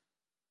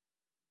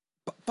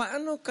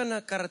 paano ka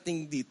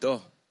nakarating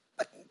dito?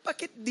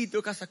 Bakit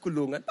dito ka sa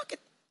kulungan?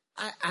 Bakit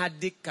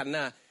addict ka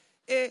na?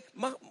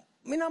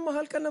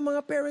 Minamahal ka ng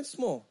mga parents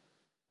mo.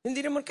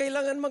 Hindi naman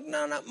kailangan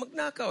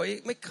magnakaw.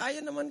 May kaya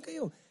naman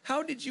kayo.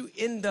 How did you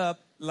end up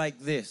like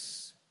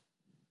this?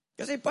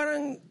 Kasi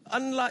parang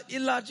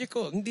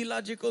illogical. Hindi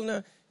logical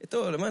na, ito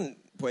naman,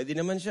 pwede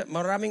naman siya.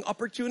 Maraming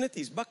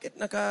opportunities. Bakit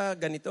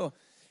nakaganito?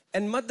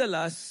 And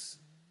madalas,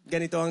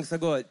 ganito ang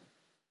sagot.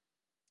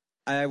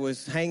 I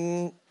was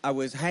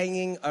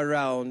hanging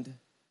around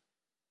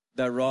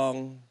the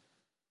wrong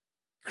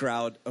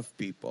crowd of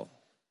people.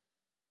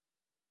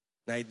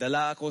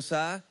 Naidala ako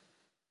sa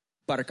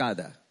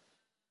barkada.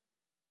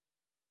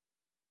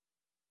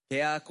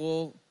 Kaya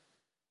ako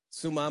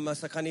sumama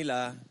sa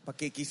kanila,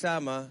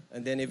 pakikisama,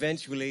 and then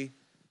eventually,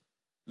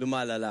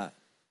 lumalala.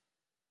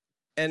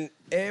 And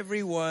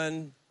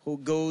everyone who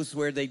goes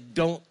where they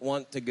don't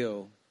want to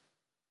go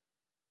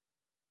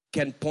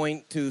can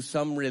point to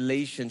some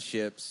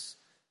relationships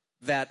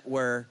that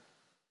were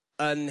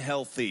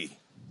unhealthy.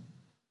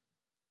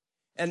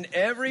 And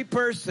every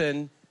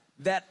person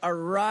that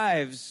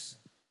arrives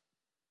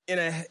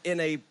in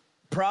a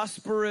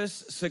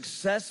prosperous,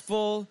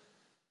 successful,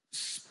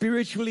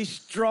 spiritually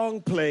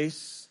strong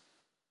place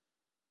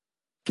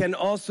can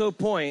also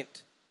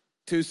point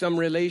to some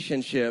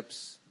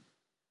relationships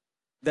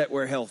that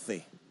were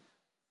healthy,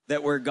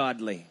 that were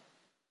godly.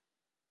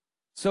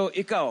 So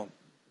ikaw,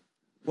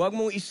 huwag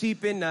mong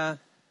isipin na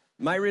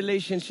my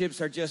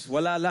relationships are just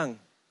wala lang.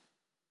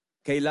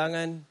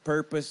 Kailangan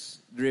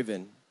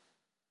purpose-driven.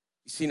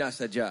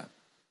 Sinasadya.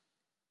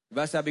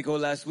 Diba sabi ko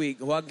last week,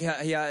 huwag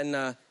hayaan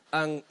na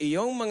ang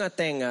iyong mga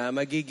tenga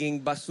magiging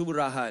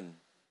basurahan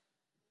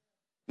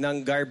ng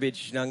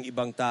garbage ng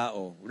ibang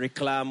tao.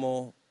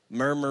 Reklamo,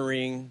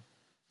 murmuring,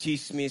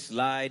 chismis,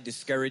 lie,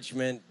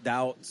 discouragement,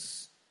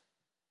 doubts.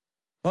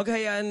 Huwag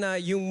hayaan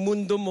na yung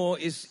mundo mo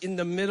is in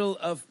the middle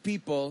of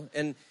people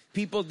and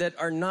people that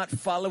are not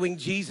following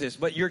Jesus,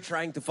 but you're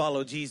trying to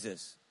follow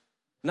Jesus.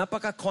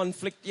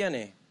 Napaka-conflict yan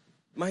eh.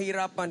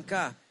 Mahirapan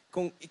ka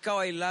kung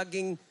ikaw ay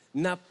laging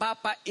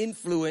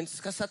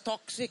napapa-influence ka sa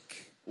toxic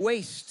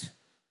waste.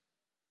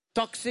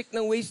 Toxic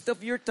na waste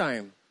of your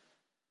time.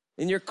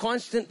 And you're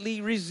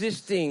constantly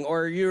resisting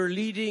or you're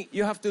leading,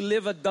 you have to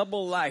live a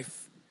double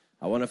life.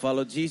 I want to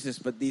follow Jesus,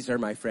 but these are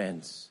my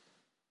friends.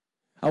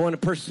 I want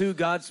to pursue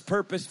God's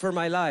purpose for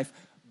my life,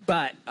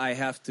 but I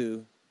have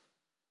to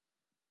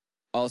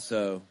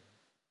also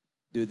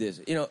do this.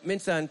 You know,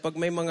 minsan, pag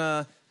may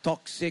mga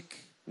toxic,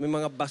 may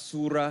mga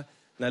basura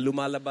na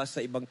lumalabas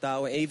sa ibang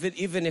tao,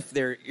 even if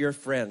they're your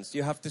friends,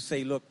 you have to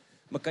say, look,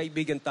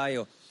 magkaibigan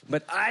tayo,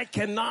 but I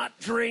cannot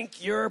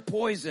drink your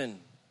poison.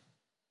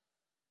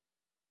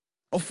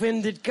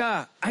 Offended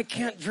ka, I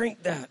can't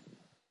drink that.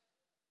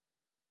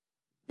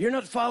 You're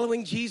not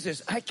following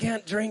Jesus, I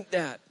can't drink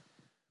that.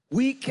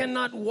 We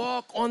cannot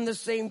walk on the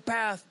same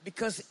path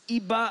because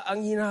iba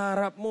ang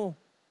hinaharap mo.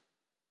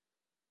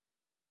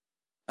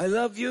 I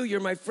love you, you're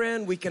my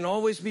friend, we can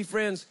always be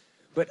friends,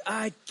 but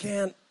I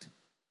can't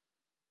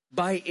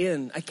buy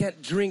in, I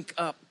can't drink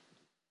up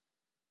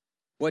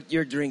what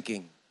you're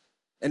drinking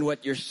and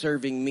what you're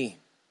serving me.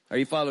 Are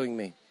you following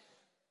me?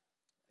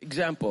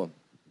 Example,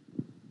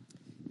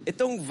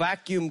 itong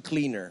vacuum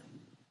cleaner.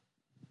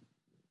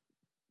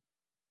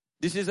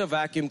 This is a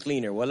vacuum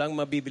cleaner. Walang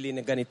mabibili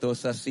na ganito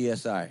sa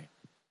CSI.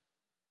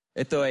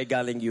 Ito ay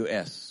galing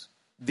US.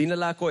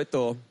 Dinala ko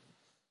ito,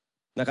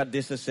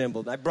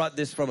 naka-disassembled. I brought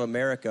this from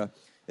America.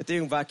 Ito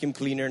yung vacuum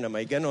cleaner na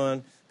may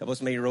ganon,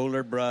 tapos may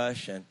roller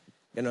brush, and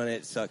ganon,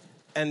 it sucks.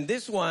 And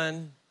this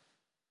one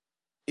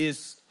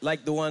is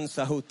like the one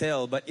sa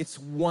hotel, but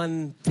it's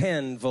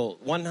 110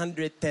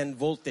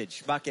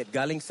 voltage. Bakit?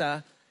 Galing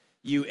sa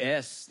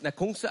US, na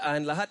kung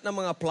saan lahat ng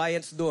mga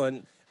appliance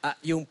doon,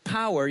 yung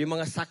power, yung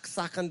mga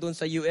saksakan doon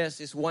sa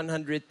US is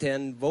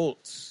 110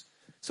 volts.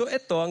 So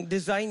ito, ang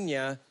design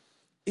niya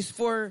is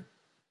for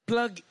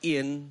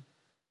plug-in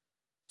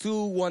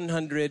to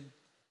 110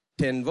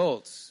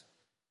 volts.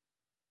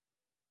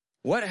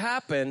 What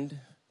happened,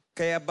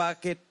 kaya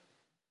bakit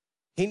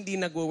hindi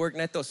nagwo-work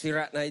na ito,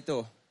 sira na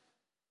ito?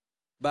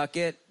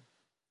 Bakit?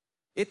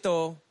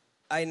 Ito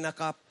ay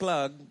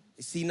naka-plug,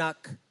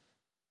 sinak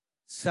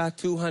sa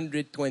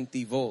 220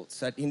 volts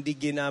at hindi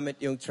ginamit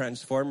yung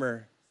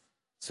transformer.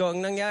 So,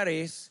 ang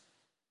nangyari is,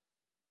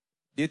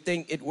 do you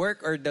think it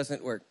worked or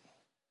doesn't work?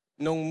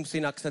 Nung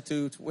sinak sa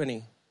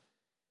 220.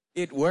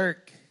 It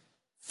worked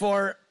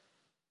for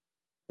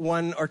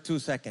 1 or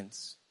 2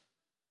 seconds.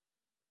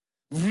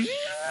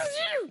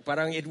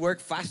 Parang it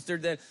worked faster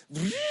than...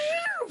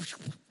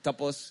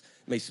 Tapos,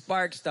 may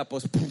sparks,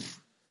 tapos...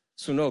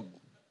 sunog.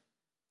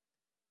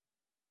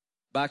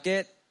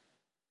 Bakit?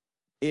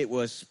 It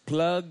was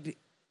plugged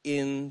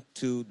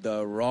into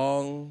the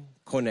wrong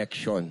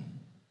connection.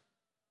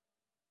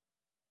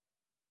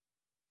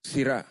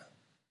 Sira.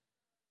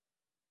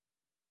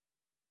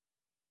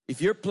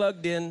 If you're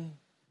plugged in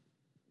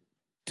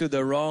to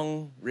the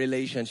wrong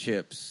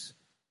relationships,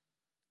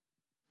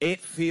 it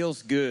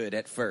feels good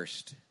at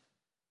first.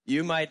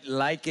 You might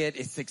like it,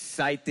 it's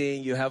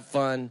exciting, you have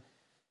fun.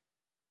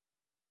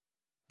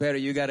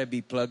 But you got to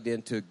be plugged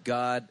into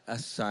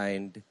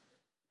God-assigned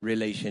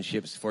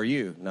relationships for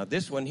you. Now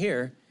this one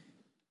here,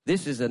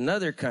 this is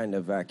another kind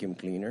of vacuum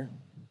cleaner.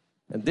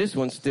 And this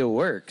one still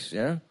works,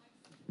 yeah?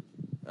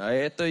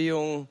 Ito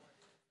yung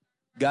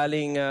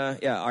galing,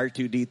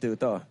 R2D2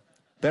 to.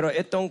 Pero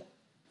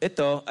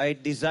ito ay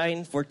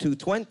designed for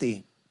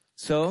 220.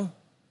 So,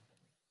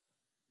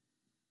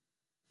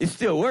 it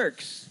still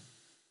works.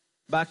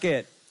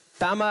 Bakit?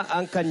 Tama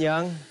ang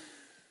kanyang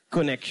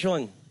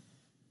connection.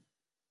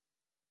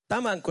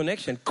 Tama ang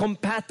connection.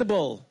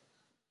 Compatible.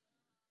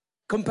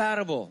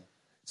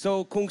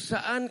 So, kung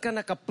saan ka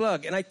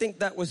nakaplug, and I think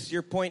that was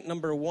your point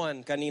number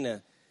 1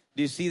 kanina.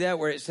 Do you see that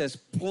where it says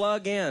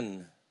plug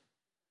in?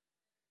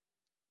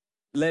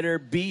 Letter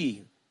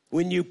B.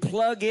 When you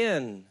plug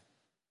in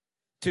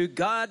to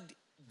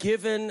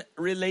God-given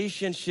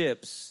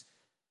relationships,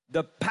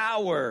 the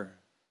power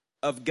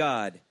of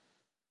God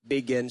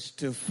begins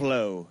to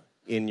flow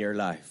in your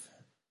life.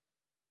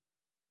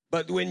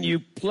 But when you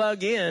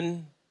plug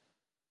in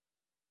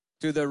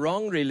to the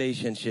wrong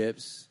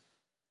relationships,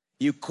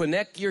 you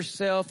connect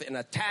yourself and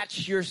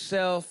attach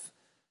yourself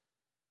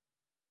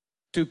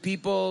to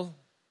people,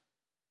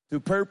 to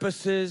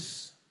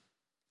purposes,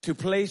 to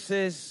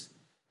places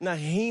na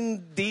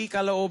hindi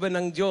kalooban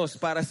ng Diyos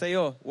para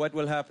sa'yo, what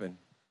will happen?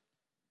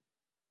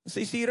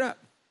 Sisira.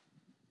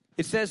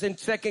 It says in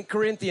 2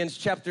 Corinthians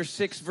chapter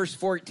 6, verse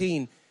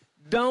 14,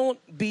 don't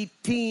be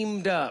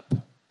teamed up.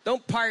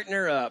 Don't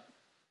partner up.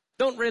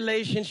 Don't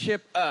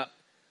relationship up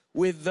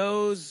with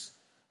those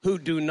who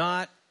do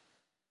not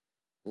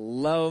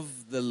love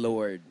the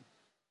Lord.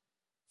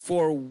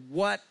 For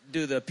what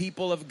do the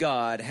people of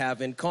God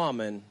have in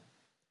common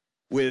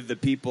with the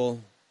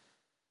people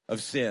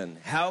of sin?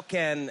 How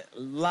can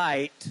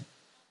light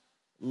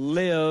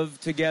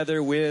live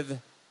together with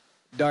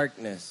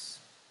darkness?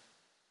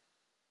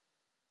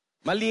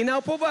 Malinaw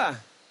po ba?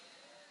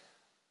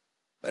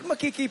 But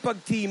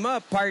makikipag-team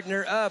up,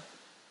 partner up.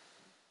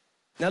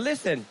 Now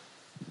listen,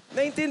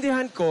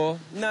 naintindihan ko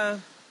na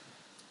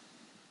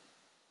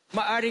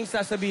maaring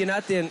sasabihin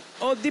natin,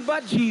 di ba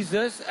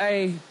Jesus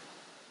ay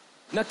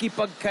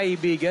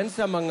nakipagkaibigan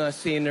sa mga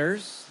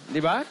sinners?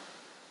 Di ba?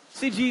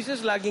 Si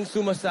Jesus laging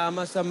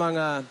sumasama sa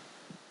mga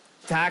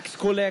tax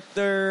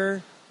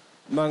collector,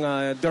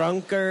 mga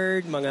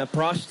drunkard, mga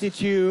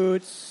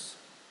prostitutes,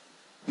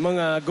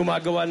 mga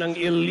gumagawa ng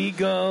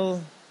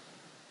illegal.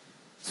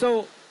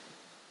 So,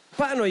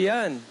 paano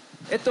yan?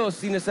 Ito,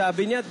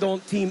 sinasabi niya, don't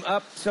team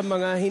up sa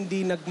mga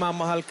hindi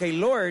nagmamahal kay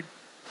Lord.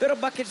 Pero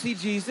bakit si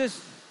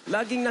Jesus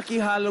laging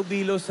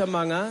nakihalo-bilo sa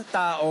mga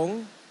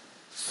taong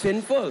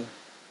sinful?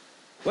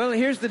 Well,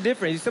 here's the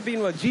difference.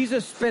 Sabihin mo,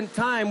 Jesus spent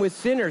time with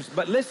sinners.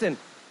 But listen,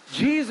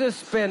 Jesus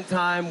spent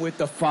time with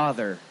the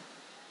Father.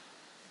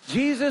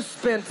 Jesus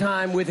spent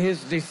time with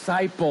His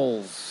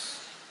disciples.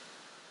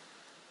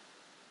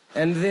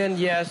 And then,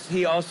 yes,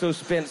 He also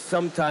spent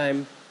some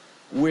time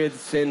with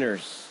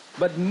sinners.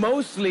 But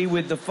mostly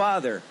with the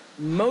Father.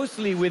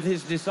 Mostly with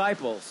His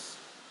disciples.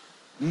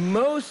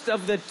 Most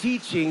of the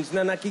teachings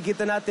na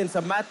nakikita natin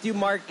sa Matthew,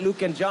 Mark,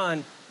 Luke, and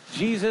John,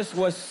 Jesus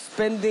was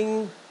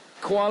spending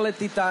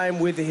quality time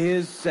with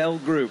His cell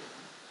group.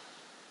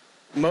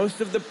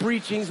 Most of the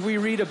preachings we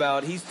read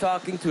about, He's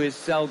talking to His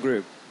cell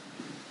group.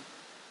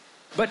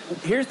 But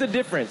here's the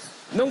difference.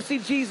 Nung si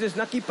Jesus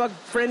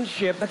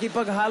nakipag-friendship,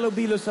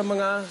 nakipag-halobilo sa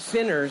mga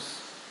sinners,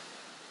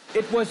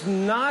 it was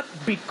not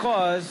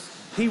because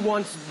He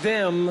wants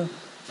them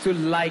to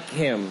like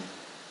Him.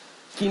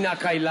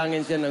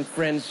 Kinakailangan siya ng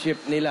friendship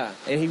nila.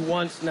 And He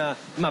wants na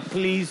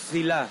ma-please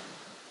sila.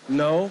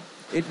 No,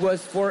 it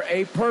was for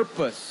a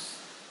purpose.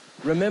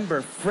 Remember,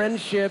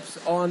 friendships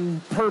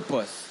on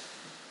purpose.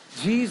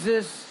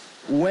 Jesus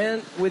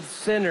went with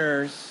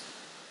sinners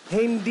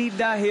hindi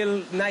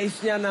dahil nais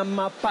niya na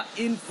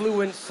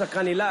mapa-influence sa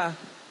kanila,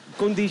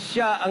 kundi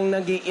siya ang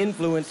naging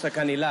influence sa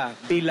kanila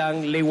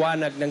bilang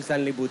liwanag ng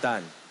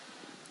sanlibutan.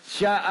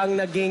 Siya ang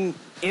naging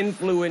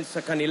influence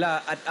sa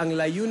kanila at ang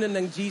layunan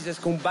ng Jesus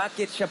kung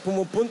bakit siya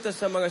pumupunta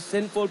sa mga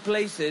sinful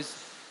places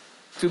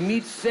to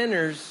meet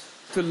sinners,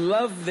 to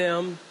love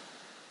them,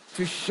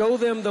 to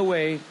show them the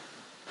way,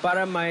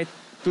 para may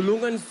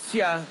tulungan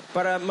siya,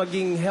 para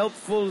maging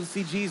helpful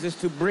si Jesus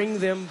to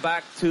bring them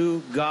back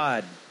to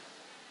God.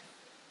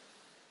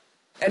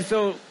 And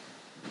so,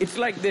 it's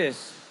like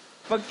this.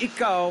 Pag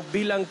ikaw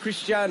bilang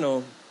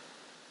Kristiyano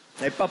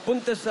ay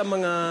papunta sa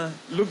mga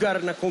lugar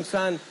na kung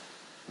saan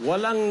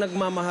walang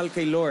nagmamahal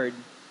kay Lord,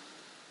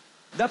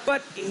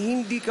 dapat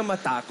hindi ka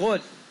matakot.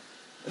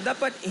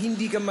 Dapat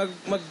hindi ka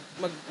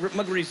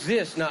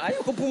mag-resist na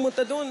ayoko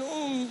pumunta doon.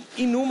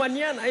 Inuman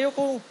yan.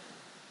 Ayoko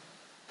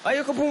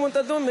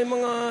pumunta doon. May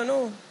mga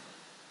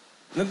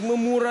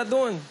nagmumura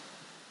doon.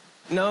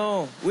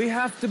 No, we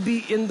have to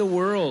be in the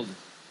world.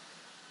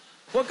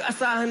 Huwag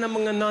asahan ng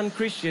mga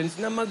non-Christians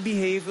na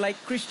mag-behave like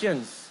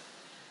Christians.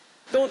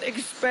 Don't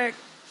expect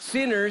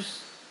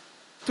sinners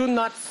to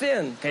not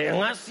sin. Kaya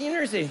nga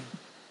sinners eh.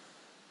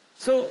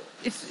 So,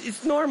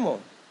 it's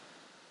normal.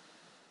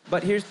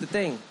 But here's the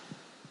thing.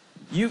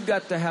 You've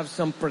got to have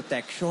some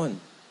protection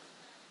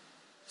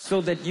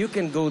so that you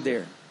can go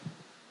there.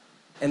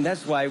 And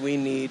that's why we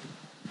need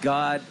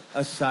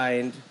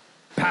God-assigned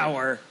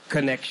power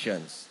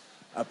connections.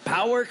 A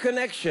power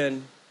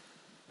connection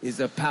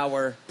is a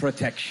power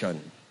protection.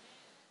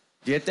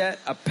 Get that?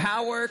 A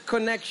power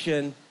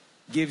connection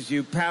gives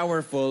you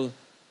powerful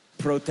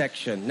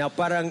protection. Now,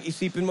 parang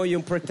isipin mo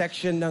yung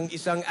protection ng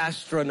isang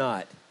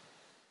astronaut.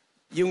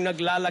 Yung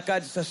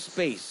naglalakad sa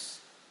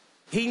space.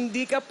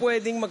 Hindi ka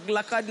pwedeng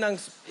maglakad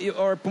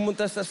or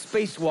pumunta sa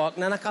spacewalk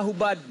na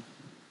nakahubad.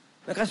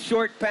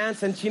 Naka-short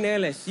pants and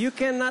chinelas. You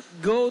cannot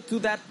go to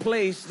that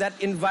place, that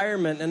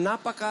environment, na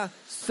napaka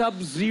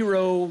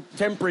sub-zero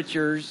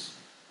temperatures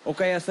o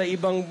kaya sa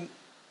ibang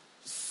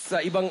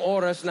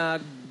oras na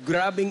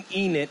grabing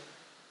init.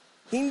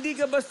 Hindi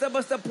ka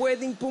basta-basta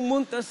pwedeng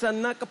pumunta sa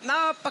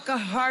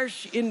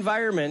napaka-harsh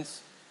environments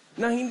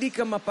na hindi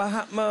ka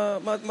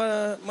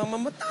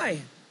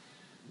mamamatay.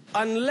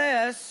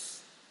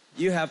 Unless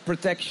you have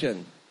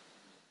protection.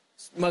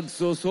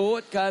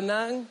 Magsusuot ka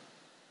ng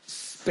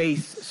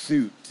space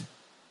suit.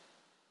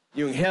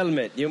 Yung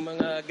helmet, yung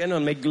mga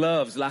ganon, may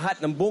gloves,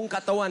 lahat ng buong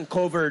katawan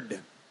covered,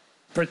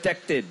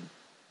 protected.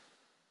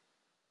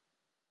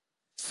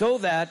 So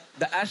that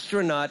the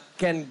astronaut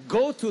can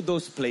go to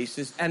those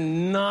places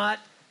and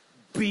not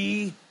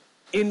be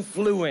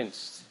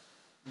influenced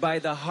by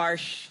the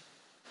harsh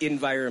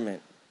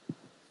environment.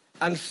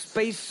 Ang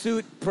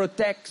spacesuit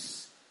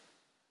protects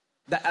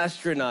the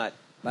astronaut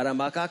para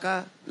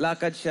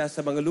makakalakad siya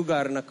sa mga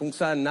lugar na kung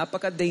saan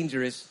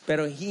napaka-dangerous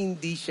pero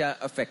hindi siya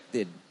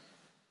affected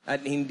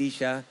at hindi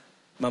siya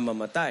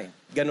mamamatay.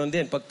 Ganon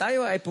din. Pag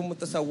tayo ay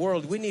pumunta sa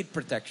world, we need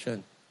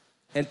protection.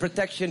 And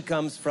protection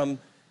comes from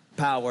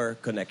power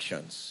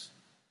connections.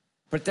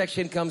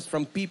 Protection comes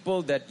from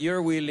people that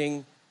you're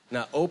willing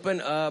na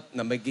open up,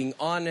 na maging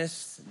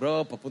honest.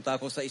 Bro, papunta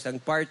ako sa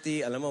isang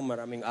party. Alam mo,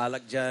 maraming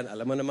alak dyan.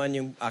 Alam mo naman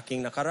yung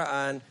aking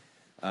nakaraan.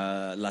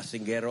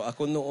 Lasinggero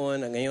ako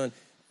noon. Ngayon,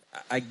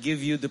 I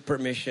give you the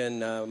permission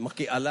na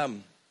makialam.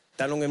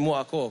 Tanungin mo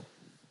ako.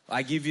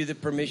 I give you the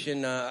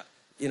permission na,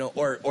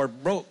 or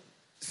bro,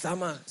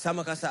 sama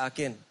ka sa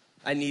akin.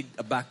 I need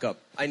a backup.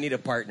 I need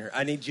a partner.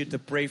 I need you to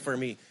pray for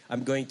me.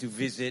 I'm going to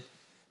visit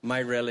my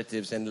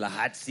relatives and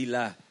lahat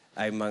sila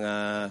ay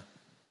mga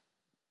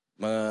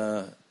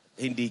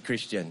hindi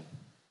Christian.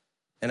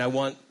 And I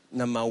want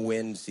na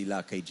ma-win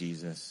sila kay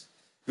Jesus.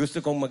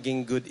 Gusto kong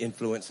maging good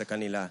influence sa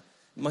kanila.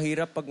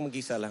 Mahirap pag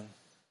mag-isa lang.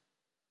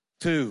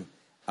 2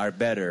 are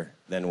better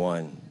than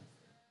 1.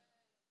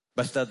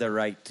 Basta the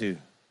right 2.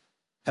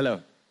 Hello?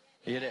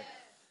 Are you there?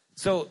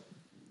 So,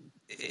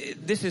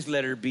 this is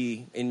letter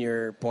B in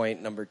your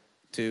point number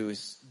 2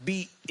 is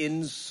be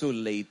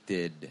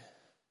insulated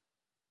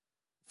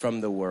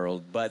from the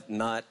world, but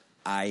not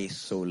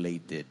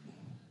isolated.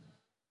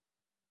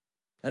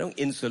 Anong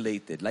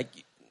insulated? Like,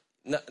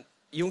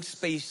 yung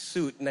space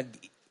suit,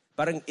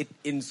 parang it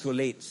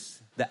insulates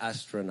the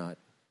astronaut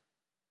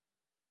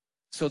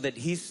so that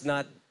he's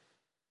not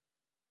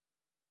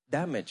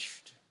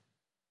damaged.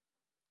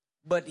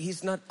 But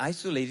he's not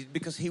isolated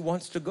because he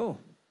wants to go.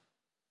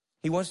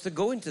 He wants to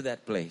go into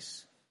that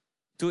place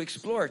to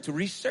explore, to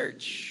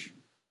research.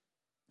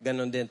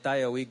 Ganon din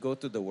tayo, we go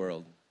to the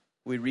world.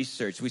 We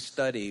research, we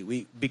study,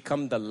 we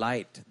become the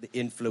light, the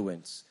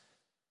influence.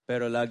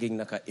 Pero laging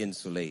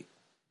naka-insulate,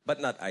 but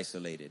not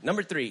isolated.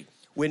 Number 3,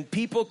 when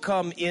people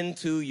come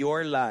into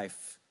your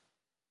life,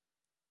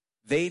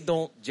 they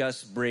don't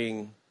just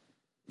bring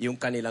yung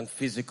kanilang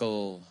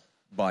physical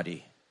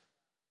body,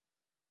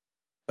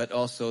 but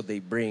also they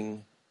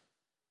bring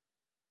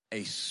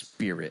a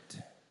spirit.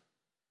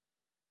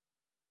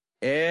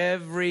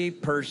 Every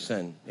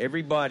person,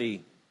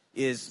 everybody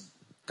is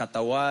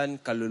katawan,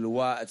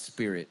 kaluluwa, at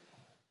spirit.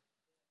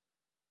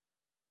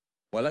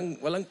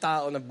 Walang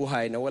tao na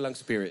buhay na walang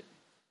spirit.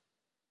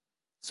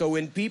 So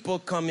when people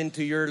come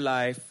into your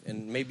life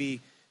and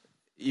maybe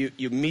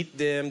you meet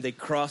them, they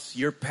cross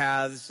your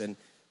paths and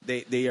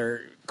they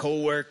are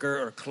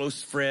co-worker or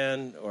close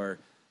friend or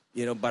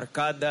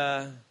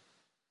barkada,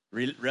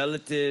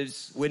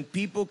 relatives. When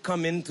people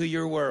come into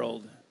your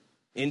world,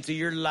 into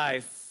your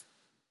life,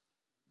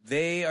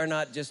 they are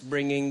not just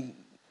bringing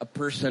a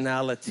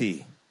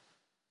personality.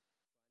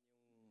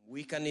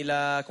 Wika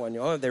nila,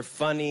 they're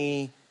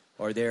funny,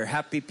 or they're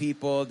happy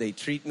people, they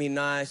treat me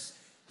nice.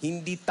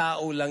 Hindi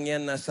tao lang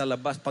yan na sa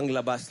labas,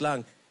 panglabas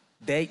lang.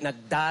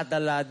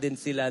 Nagdadala din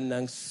sila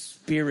ng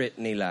spirit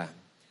nila.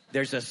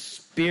 There's a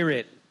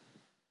spirit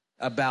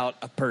about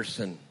a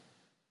person,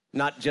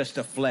 not just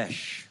a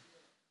flesh.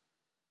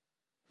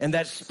 And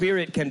that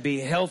spirit can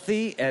be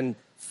healthy and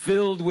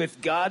filled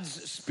with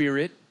God's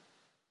spirit,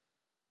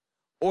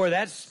 or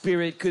that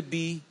spirit could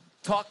be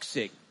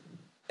toxic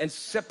and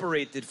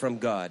separated from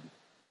God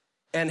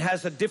and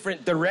has a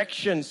different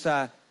direction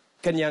sa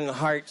kanyang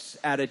heart's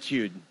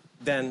attitude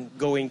than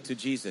going to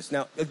Jesus.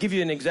 Now, I'll give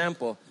you an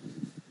example.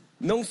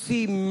 Nung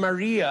si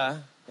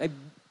Maria ay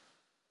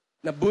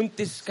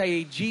nabuntis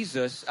kay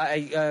Jesus,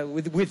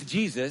 with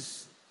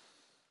Jesus,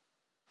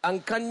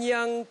 ang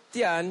kanyang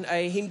tiyan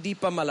ay hindi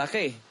pa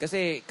malaki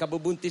kasi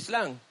kabubuntis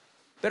lang.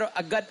 Pero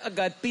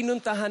agad-agad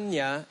pinuntahan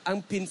niya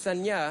ang pinsan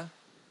niya,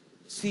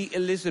 si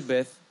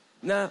Elizabeth,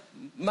 na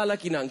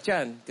malaki na ang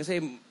tiyan kasi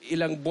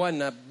ilang buwan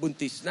na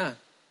buntis na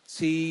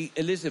si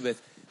Elizabeth.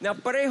 Na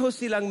pareho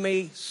silang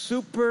may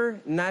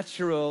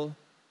supernatural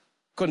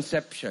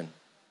conception.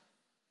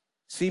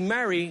 Si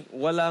Mary,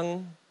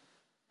 walang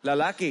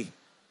lalaki,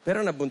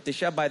 pero nabuntis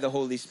siya by the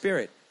Holy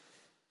Spirit.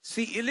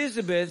 Si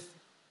Elizabeth,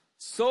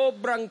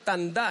 sobrang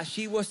tanda.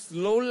 She was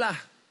Lola.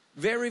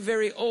 Very,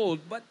 very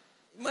old. But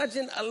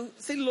imagine,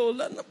 si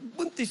Lola,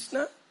 buntis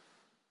na.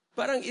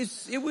 Parang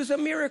it was a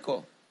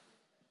miracle.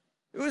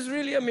 It was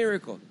really a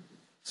miracle.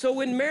 So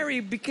when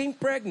Mary became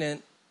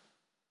pregnant,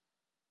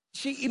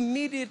 she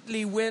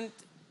immediately went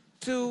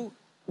to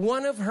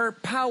one of her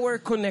power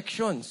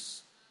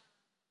connections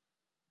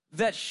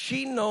that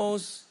she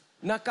knows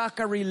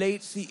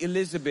nakaka-relate si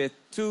Elizabeth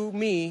to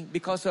me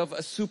because of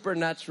a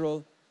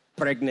supernatural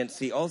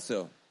pregnancy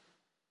also.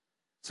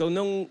 So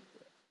nung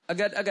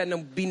agad-agad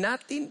nung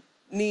binatin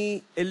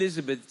ni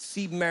Elizabeth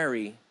si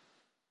Mary,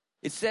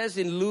 it says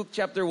in Luke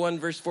chapter 1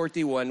 verse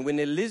 41, when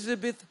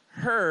Elizabeth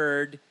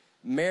heard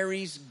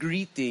Mary's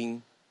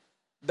greeting,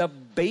 the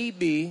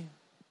baby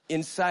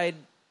inside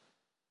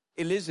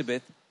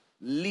Elizabeth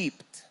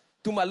leaped,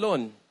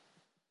 tumalon,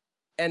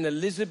 and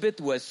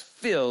Elizabeth was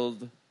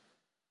filled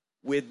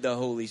with the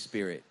Holy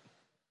Spirit.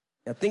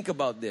 Now think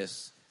about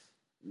this.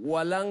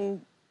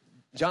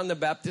 John the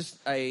Baptist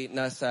ay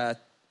nasa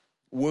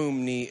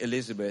womb ni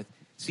Elizabeth.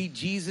 Si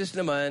Jesus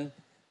naman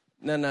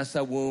na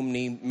nasa womb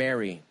ni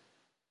Mary.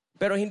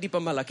 Pero hindi pa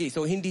malaki,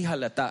 so hindi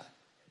halata.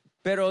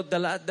 Pero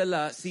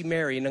dala-dala si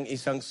Mary ng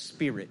isang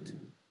spirit.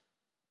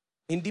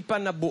 Hindi pa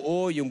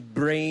nabuo yung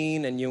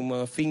brain and yung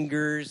mga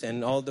fingers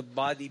and all the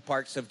body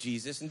parts of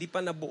Jesus. Hindi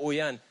pa nabuo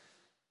yan.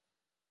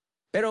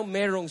 Pero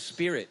merong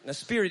spirit. Na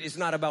spirit is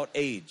not about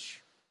age.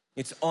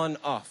 It's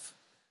on-off.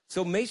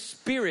 So may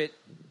spirit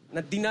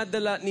na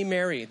dinadala ni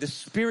Mary, the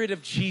spirit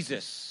of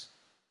Jesus.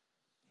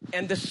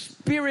 And the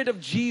spirit of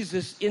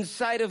Jesus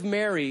inside of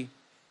Mary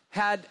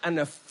had an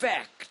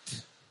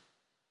effect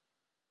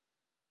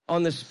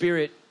on the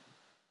spirit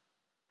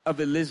of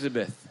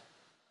Elizabeth.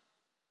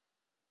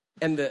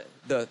 And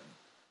the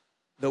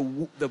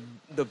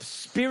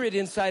spirit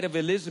inside of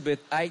Elizabeth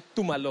ay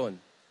tumalon.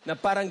 Na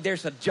parang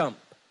there's a jump.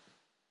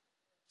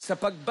 Sa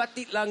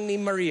pagbati lang ni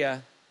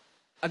Maria,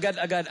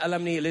 agad-agad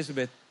alam ni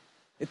Elizabeth,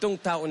 itong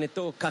tao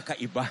nito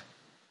kakaiba.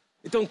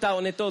 Itong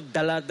tao nito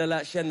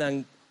dala-dala siya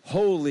ng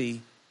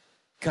holy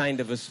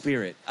kind of a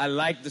spirit. I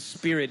like the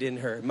spirit in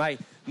her. My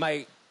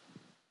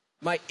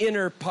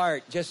inner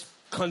part just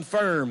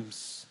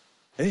confirms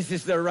this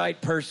is the right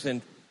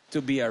person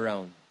to be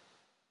around.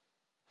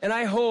 And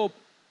I hope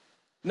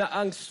na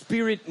ang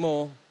spirit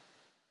mo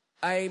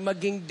ay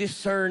maging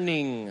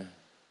discerning.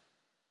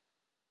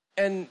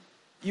 And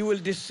you will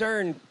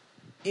discern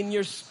in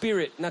your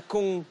spirit na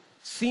kung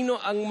sino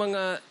ang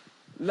mga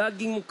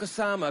laging mong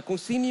kasama, kung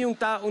sino yung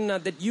tao na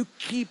that you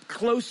keep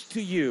close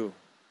to you.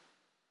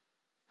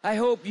 I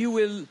hope you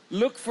will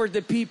look for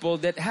the people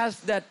that has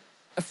that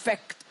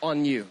effect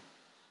on you.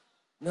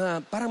 Na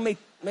parang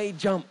may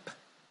jump.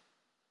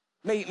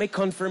 May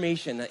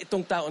confirmation na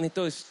itong tao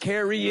nito is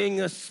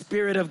carrying a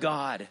spirit of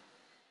God.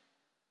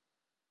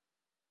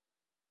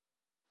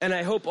 And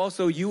I hope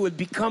also you would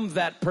become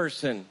that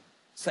person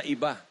sa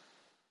iba.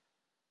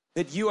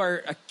 That you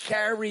are a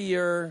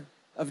carrier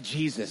of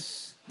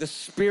Jesus. The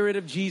Spirit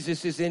of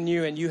Jesus is in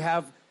you and you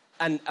have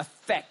an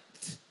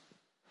effect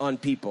on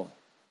people.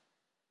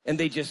 And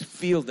they just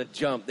feel the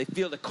jump. They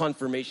feel the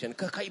confirmation.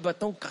 Kakaiba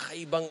tong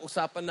kakaibang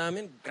usapan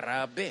namin.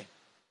 Grabe.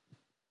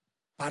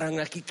 Parang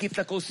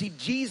nakikita ko si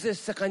Jesus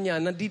sa kanya.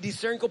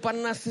 Nadi-discern ko,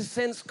 parang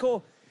nasa-sense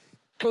ko.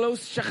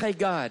 Close siya kay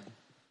God.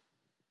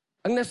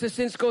 Ang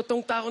nasa-sense ko,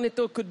 tong tao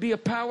nito could be a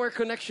power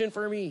connection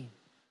for me.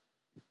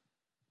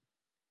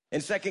 In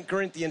 2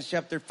 Corinthians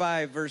chapter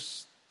 5,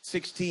 verse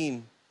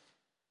 16,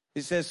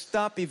 it says,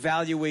 stop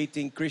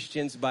evaluating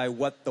Christians by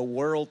what the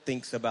world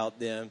thinks about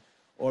them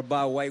or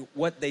by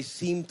what they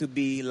seem to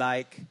be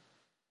like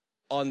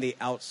on the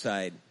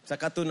outside. Sa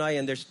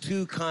katunayan, there's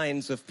two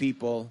kinds of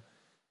people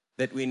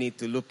that we need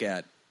to look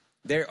at.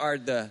 There are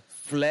the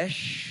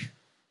flesh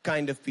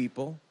kind of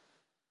people.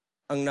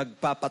 Ang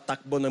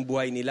nagpapatakbo ng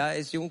buhay nila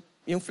is yung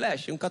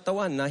flesh, yung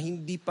katawan na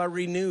hindi pa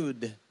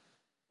renewed.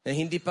 Na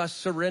hindi pa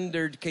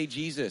surrendered kay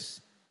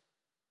Jesus.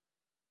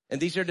 And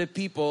these are the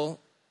people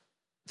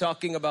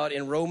talking about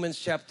in Romans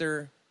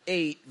chapter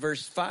 8,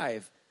 verse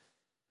 5.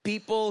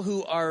 People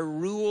who are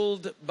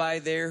ruled by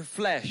their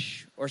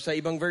flesh, or sa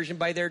ibang version,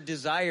 by their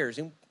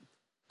desires.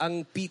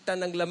 ang pita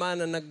ng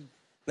laman na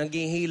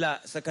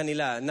naghihila sa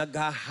kanila,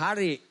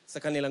 naghahari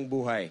sa kanilang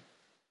buhay.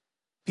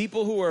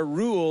 People who are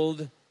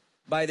ruled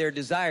by their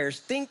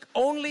desires think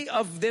only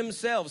of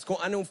themselves.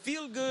 Kung anong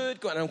feel good,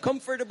 kung anong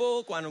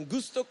comfortable, kung anong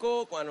gusto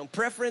ko, kung anong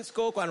preference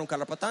ko, kung anong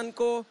karapatan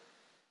ko.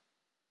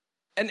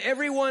 And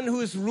everyone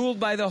who is ruled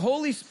by the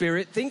Holy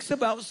Spirit thinks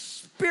about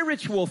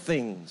spiritual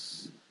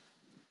things.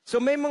 So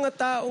may mga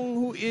taong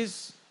who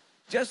is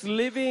just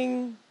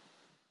living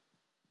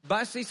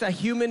base sa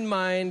human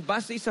mind,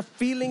 base sa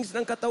feelings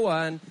ng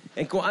katawan,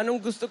 and kung anong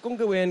gusto kong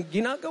gawin,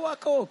 ginagawa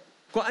ko.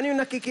 Kung ano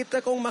yung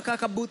nakikita kong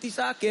makakabuti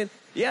sa akin,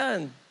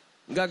 yan,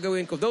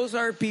 gagawin ko. Those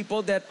are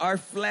people that are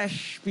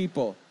flesh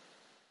people.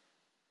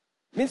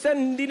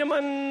 Minsan, hindi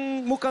naman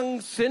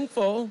mukhang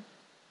sinful,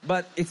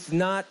 but it's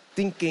not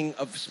thinking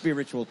of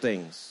spiritual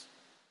things.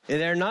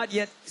 They're not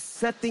yet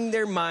setting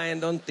their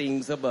mind on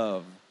things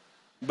above.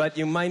 But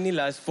yung mind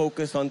nila is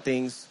focused on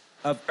things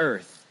of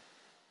earth.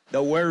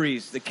 The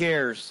worries, the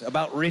cares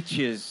about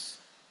riches,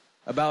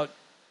 about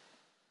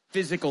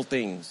physical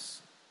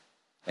things.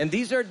 And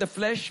these are the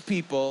flesh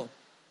people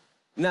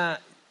na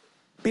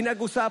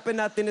pinag-usapan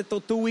natin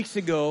ito 2 weeks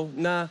ago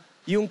na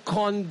yung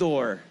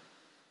condor,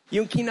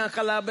 yung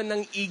kinakalaban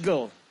ng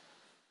eagle.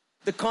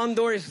 The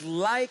condor is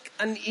like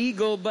an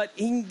eagle but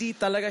hindi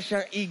talaga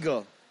siyang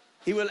eagle.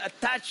 He will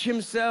attach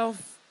himself,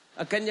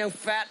 a kanyang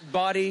fat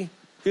body,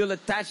 he'll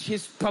attach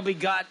his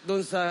pabigat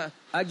doon sa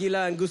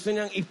agila and gusto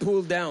niyang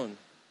i-pull down.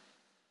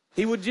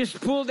 He would just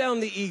pull down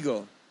the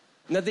eagle.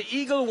 Now the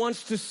eagle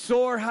wants to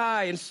soar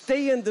high and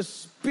stay in the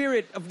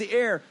spirit of the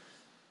air.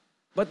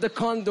 But the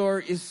condor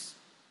is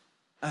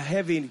a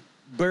heavy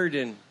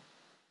burden.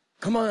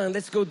 Come on,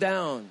 let's go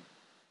down.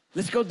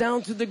 Let's go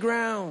down to the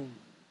ground.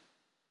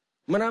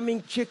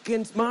 Maraming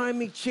chickens,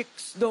 maraming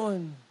chicks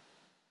doon.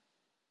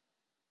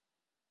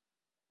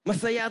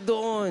 Masaya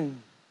doon.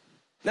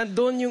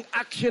 Nandun yung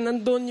action,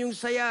 nandun yung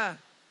saya.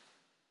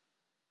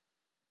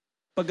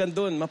 Pag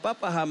andun,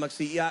 mapapahamak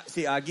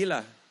si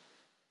Agila.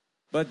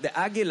 But the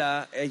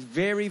Agila is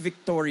very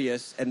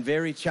victorious and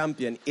very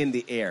champion in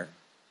the air.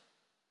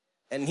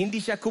 And hindi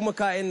siya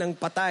kumakain ng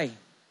patay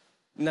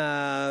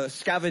na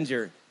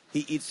scavenger.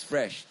 He eats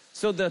fresh.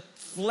 So the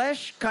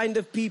flesh kind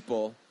of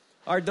people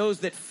are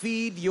those that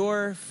feed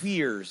your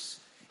fears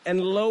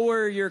and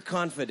lower your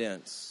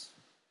confidence.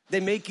 They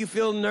make you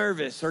feel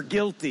nervous or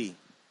guilty.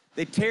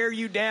 They tear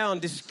you down,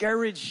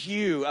 discourage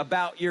you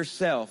about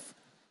yourself.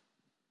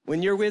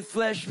 When you're with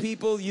flesh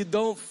people, you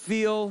don't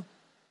feel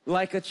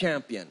like a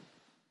champion.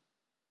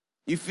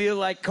 You feel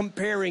like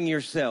comparing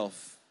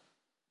yourself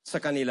sa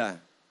kanila.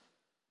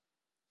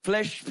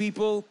 Flesh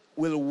people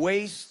will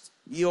waste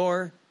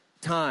your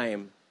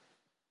time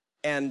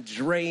and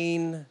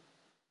drain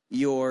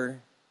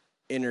your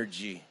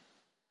energy.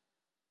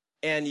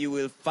 And you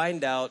will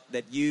find out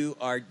that you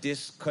are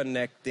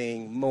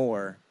disconnecting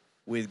more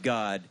with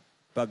God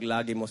pag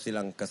lagi mo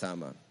silang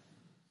kasama.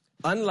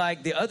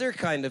 Unlike the other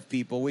kind of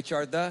people, which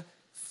are the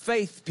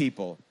faith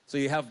people. So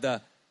you have the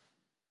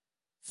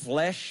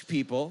flesh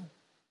people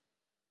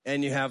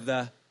and you have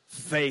the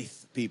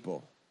faith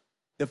people.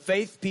 The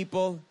faith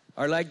people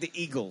are like the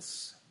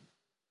eagles.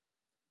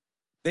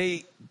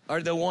 They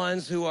are the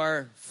ones who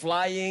are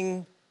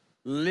flying,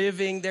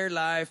 living their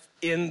life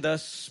in the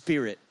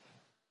spirit,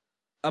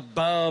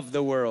 above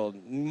the world.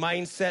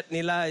 Mindset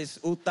nila is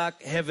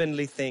utak,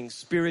 heavenly things,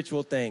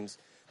 spiritual things.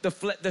 The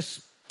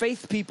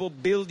faith people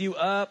build you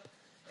up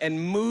and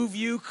move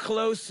you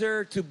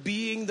closer to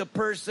being the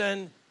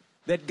person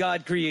that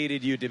God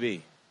created you to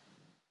be.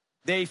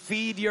 They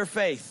feed your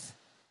faith.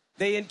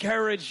 They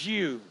encourage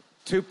you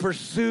to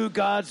pursue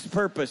God's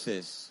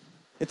purposes.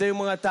 Ito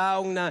yung mga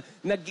taong na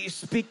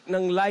nag-speak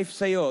ng life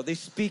sa'yo. They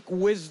speak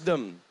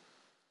wisdom.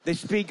 They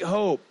speak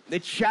hope. They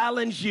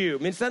challenge you.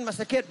 Minsan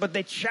masakit, but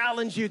they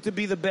challenge you to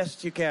be the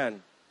best you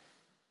can.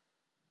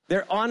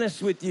 They're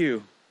honest with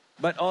you,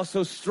 but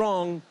also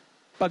strong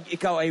pag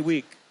ikaw ay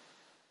weak.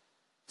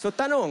 So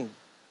tanong,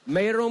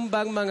 mayroon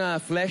bang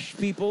mga flesh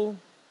people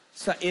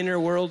sa inner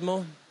world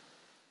mo?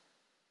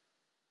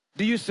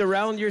 Do you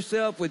surround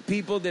yourself with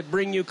people that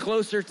bring you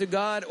closer to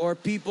God or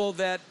people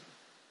that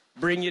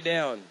bring you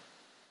down?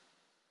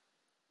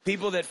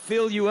 People that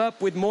fill you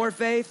up with more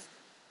faith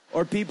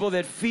or people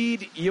that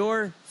feed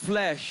your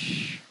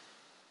flesh?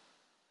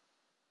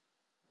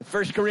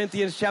 1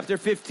 Corinthians chapter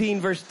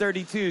 15 verse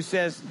 32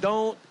 says,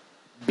 don't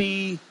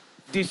be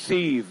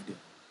deceived.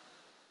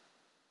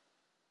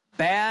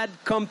 Bad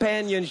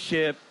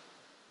companionship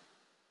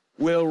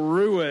will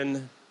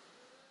ruin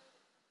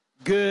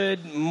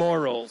good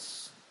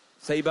morals.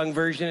 Sa ibang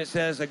version it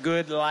says a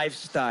good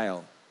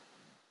lifestyle.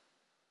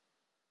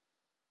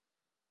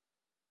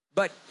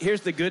 But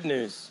here's the good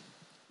news.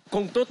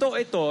 Kung totoo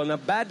ito na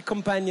bad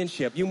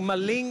companionship, yung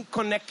maling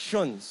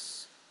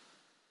connections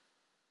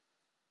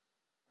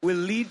will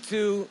lead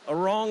to a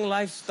wrong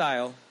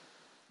lifestyle,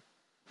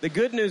 the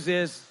good news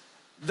is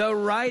the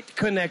right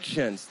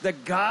connections, the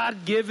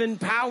God-given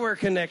power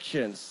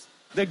connections,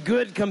 the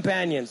good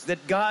companions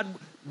that God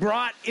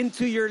brought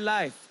into your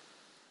life,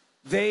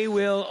 they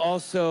will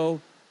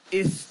also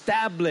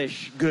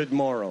establish good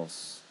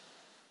morals.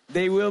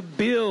 They will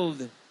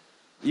build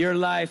your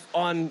life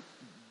on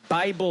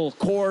Bible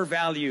core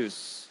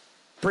values,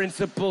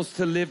 principles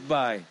to live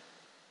by.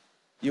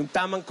 Yung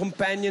tamang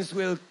companions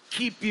will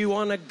keep you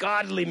on a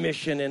godly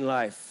mission in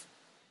life.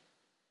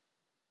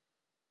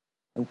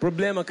 Ang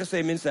problema kasi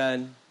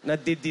minsan,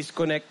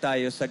 nadi-disconnect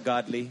tayo sa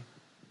godly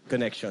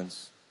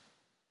connections.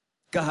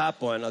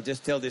 Kahapon, I'll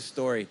just tell this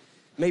story.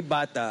 May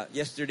bata,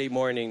 yesterday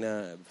morning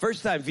na,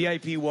 first time,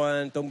 VIP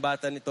 1, tong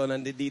bata nito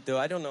nandito.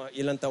 I don't know,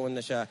 ilang taon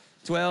na siya.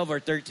 12 or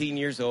 13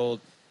 years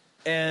old.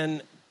 And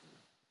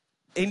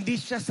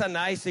hindi siya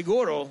sanay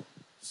siguro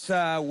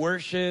sa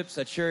worship,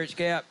 sa church.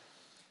 Kaya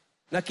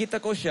nakita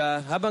ko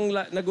siya, habang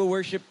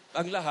nag-worship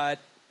ang lahat,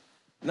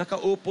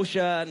 nakaupo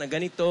siya na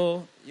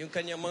ganito, yung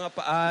kanyang mga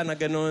paa na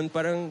ganun,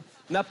 parang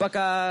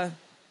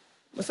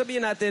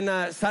masabihin natin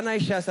na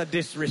sanay siya sa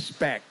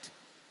disrespect.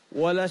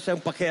 Wala siyang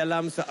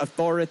pakialam sa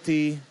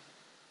authority.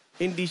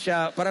 Hindi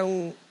siya,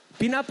 parang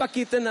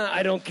pinapakita na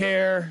I don't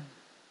care.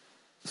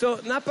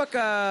 So,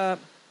 naawa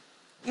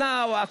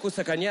ako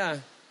sa kanya.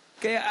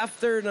 Kaya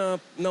after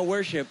na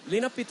worship,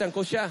 linapitan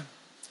ko siya.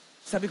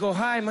 Sabi ko,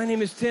 hi, my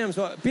name is Tim.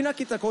 So,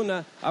 pinakita ko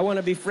na, I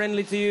want to be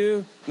friendly to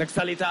you.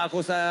 Nagsalita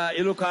ako sa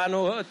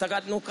Ilocano,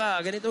 tagatno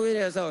ka, ganito,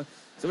 ganyan. So,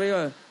 sabi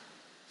ko,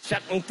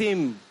 shak ng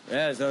Tim.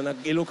 Yeah, so,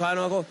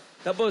 nag-Ilocano ako.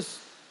 Tapos,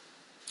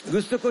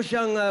 gusto ko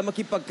siyang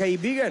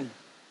makipagkaibigan.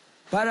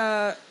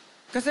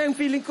 Kasi ang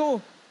feeling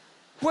ko,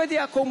 pwede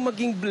akong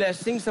maging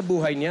blessing sa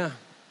buhay niya.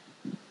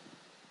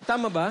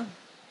 Tama ba?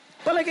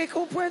 Palagay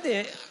ko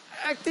pwede.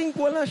 I think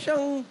wala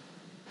siyang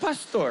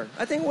pastor.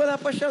 I think wala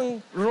pa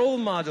siyang role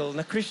model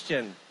na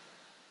Christian.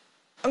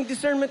 Ang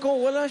discernment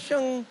ko,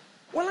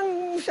 walang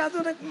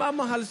masyado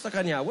nagmamahal sa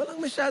kanya. Walang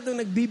masyado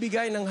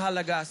nagbibigay ng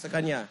halaga sa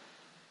kanya.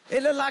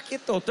 Lalaki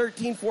to,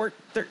 12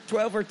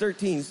 or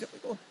 13. Sabi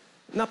ko,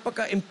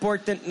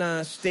 napaka-important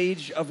na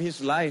stage of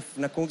his life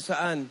na kung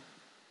saan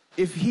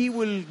if he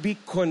will be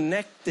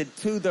connected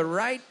to the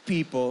right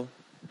people,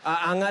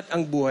 aangat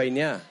ang buhay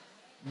niya.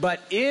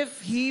 But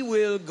if he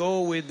will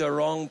go with the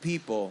wrong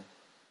people,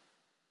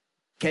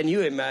 can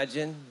you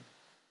imagine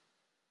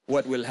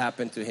what will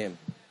happen to him?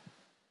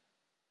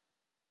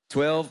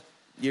 12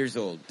 years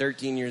old,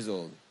 13 years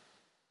old.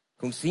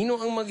 Kung sino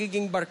ang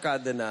magiging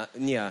barkada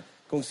niya,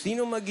 kung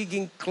sino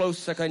magiging close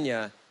sa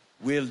kanya,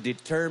 will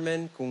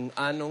determine kung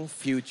anong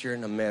future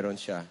na meron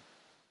siya.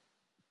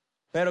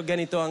 Pero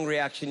ganito ang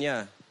reaction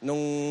niya. Nung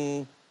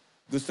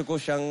gusto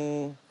ko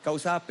siyang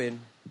kausapin,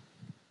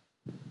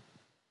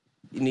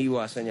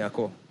 iniiwasan niya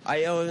ako.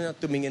 Ayaw niya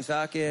tumingin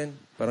sa akin,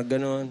 parang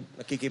ganon.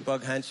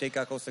 Nakikipag-handshake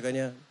ako sa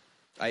kanya.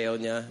 Ayaw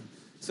niya.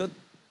 So,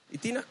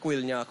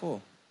 itinakwil niya ako.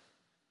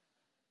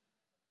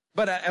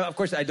 But of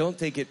course, I don't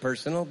take it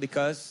personal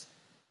because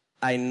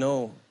I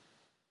know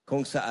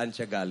kung saan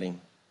siya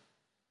galing.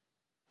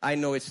 I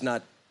know it's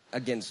not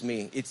against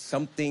me. It's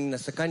something na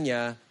sa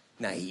kanya,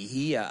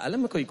 nahihiya.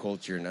 Alam mo ko yung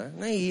culture na.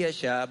 Nahihiya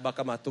siya,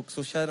 baka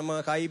matukso siya ng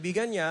mga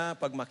kaibigan niya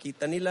pag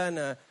makita nila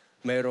na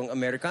mayroong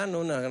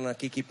Amerikano na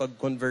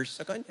nakikipag-converse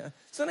sa kanya.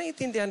 So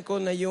naiintindihan ko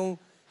na yung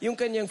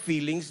kanyang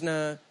feelings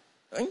na,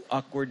 ay,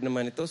 awkward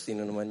naman ito.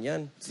 Sino naman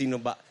yan?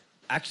 Sino ba?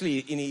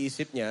 Actually,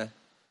 iniisip niya,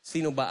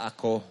 sino ba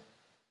ako?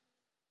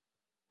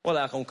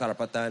 Wala akong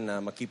karapatan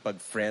na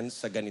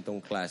makipag-friends sa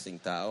ganitong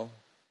klaseng tao.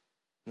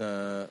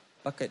 Na,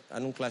 bakit?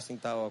 Anong klaseng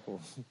tao ako?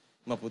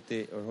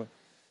 Maputi or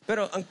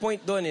pero ang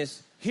point doon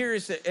is, here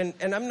is, and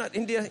I'm not,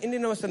 hindi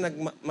naman sa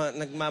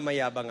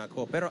nagmamayabang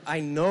ako, pero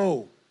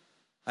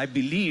I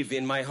believe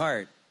in my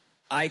heart,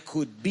 I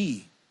could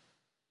be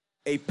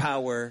a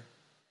power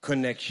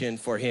connection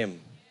for him.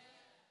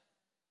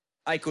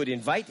 I could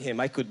invite him,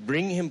 I could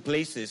bring him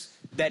places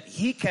that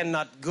he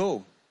cannot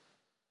go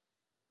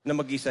na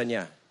mag-isa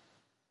niya.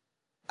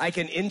 I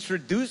can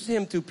introduce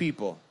him to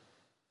people.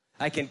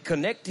 I can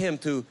connect him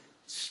to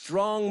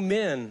strong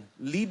men,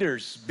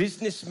 leaders,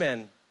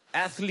 businessmen,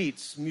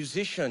 athletes,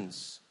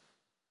 musicians.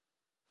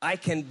 I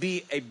can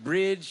be a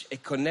bridge, a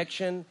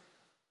connection.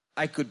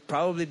 I could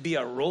probably be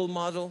a role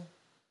model.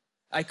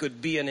 I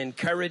could be an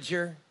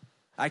encourager.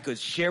 I could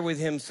share with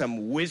him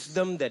some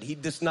wisdom that he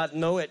does not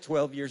know at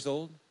 12 years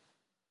old.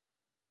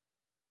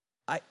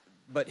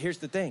 But here's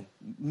the thing.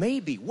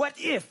 Maybe, what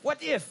if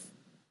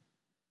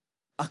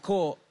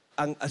ako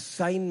ang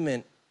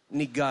assignment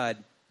ni God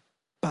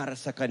para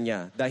sa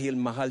kanya dahil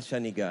mahal siya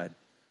ni God?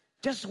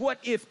 Just what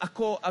if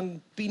ako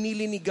ang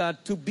pinili ni God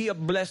to be a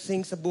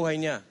blessing sa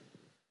buhay niya?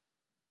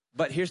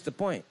 But here's the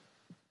point.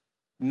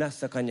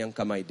 Nasa kanyang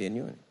kamay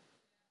din yun.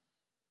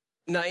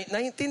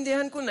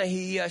 Naintindihan ko,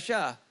 nahihiya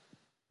siya.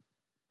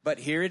 But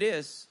here it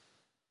is.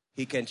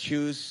 He can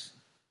choose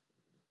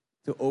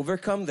to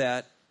overcome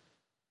that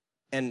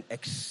and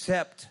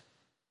accept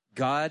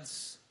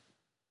God's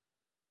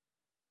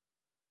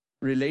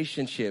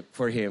relationship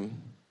for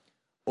him,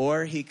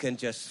 or he can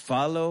just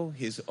follow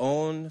his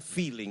own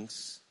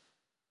feelings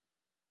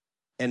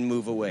and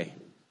move away.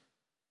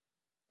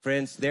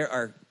 Friends, there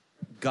are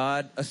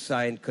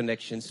God-assigned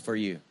connections for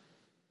you.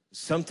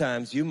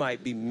 Sometimes you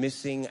might be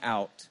missing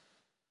out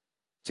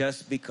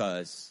just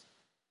because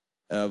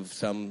of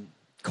some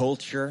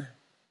culture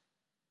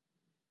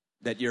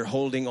that you're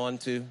holding on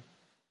to,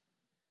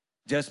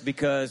 just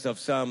because of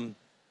some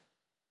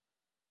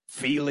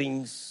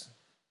feelings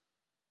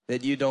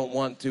that you don't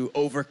want to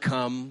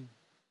overcome,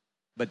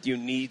 but you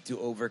need to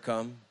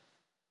overcome,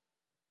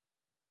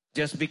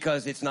 just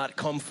because it's not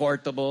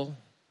comfortable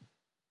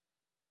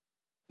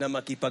na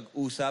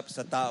makipag-usap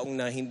sa taong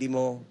na hindi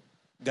mo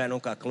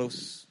ganong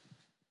ka-close.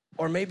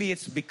 Or maybe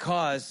it's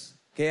because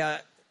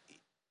kaya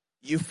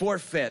you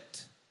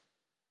forfeit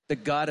the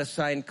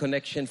God-assigned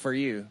connection for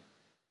you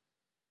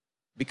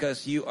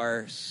because you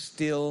are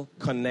still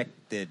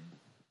connected.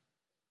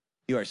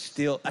 You are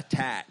still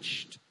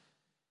attached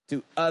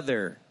to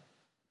other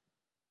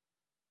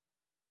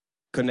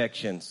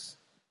connections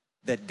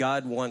that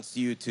God wants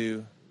you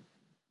to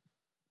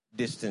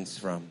distance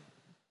from.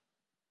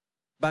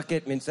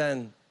 Bakit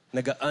minsan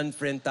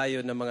nag-unfriend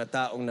tayo ng mga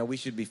taong na we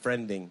should be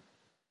friending,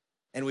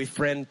 and we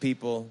friend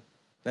people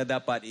na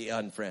dapat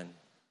i-unfriend?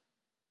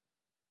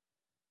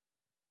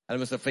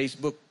 Alam mo, sa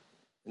Facebook,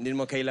 hindi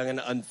mo kailangan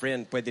na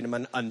unfriend, pwede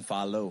naman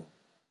unfollow.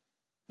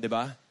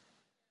 Diba?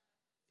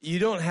 You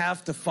don't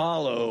have to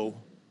follow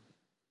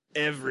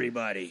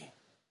everybody.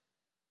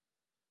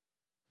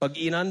 Pag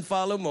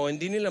in-unfollow mo,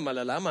 hindi nila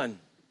malalaman.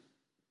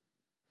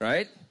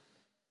 Right?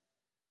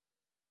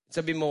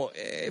 Sabi mo,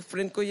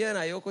 friend ko yan,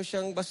 ayoko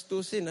siyang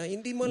bastusin. Ha?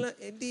 Hindi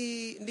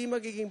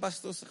magiging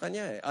bastos sa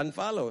kanya.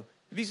 Unfollow.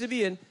 Ibig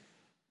sabihin,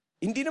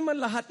 hindi naman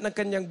lahat ng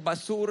kanyang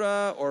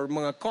basura or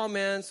mga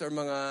comments or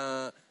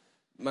mga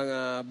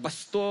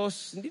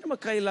bastos, hindi naman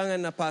kailangan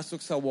na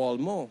pasok sa wall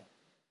mo.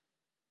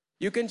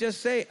 You can just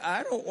say,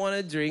 I don't want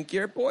to drink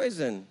your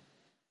poison.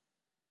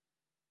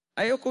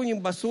 Ayoko yung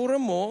basura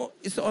mo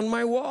is on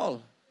my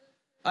wall.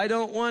 I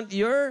don't want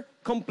your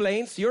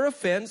complaints, your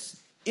offense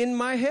in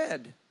my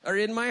head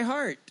or in my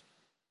heart.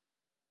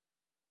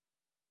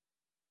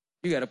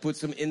 You got to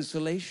put some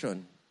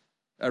insulation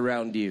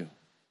around you.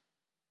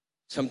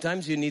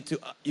 Sometimes you need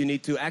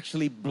to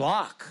actually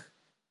block.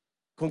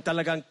 Kung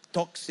talagang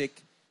toxic,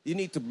 you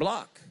need to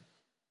block.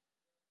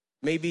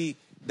 Maybe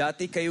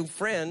dati kayong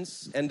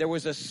friends and there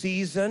was a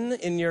season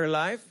in your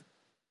life,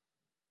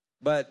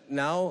 but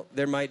now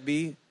there might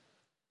be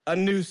a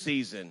new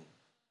season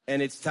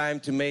and it's time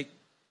to make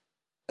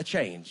a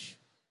change.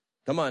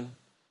 Come on.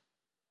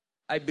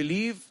 I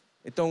believe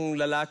itong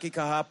lalaki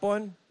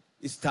kahapon,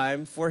 it's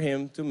time for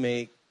him to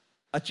make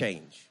a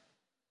change.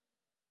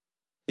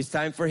 It's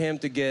time for him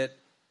to get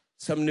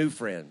some new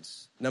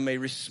friends na may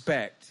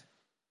respect,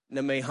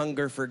 na may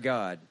hunger for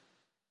God.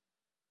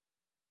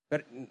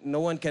 But no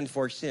one can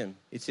force him.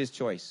 It's his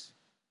choice.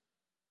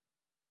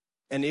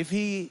 And if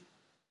he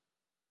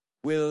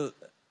will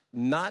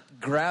not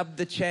grab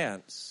the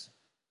chance,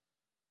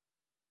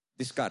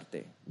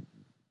 diskarte.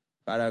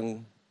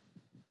 Parang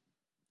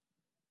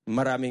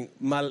maraming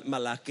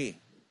malaki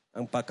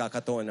ang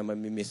pagkakataon na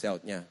mamimiss out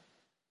niya.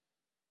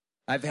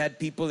 I've had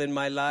people in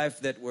my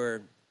life that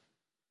were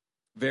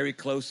very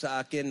close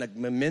sa akin,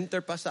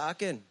 nagme-mentor pa sa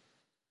akin.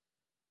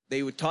 They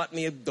taught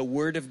me the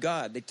Word of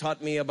God. They taught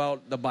me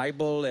about the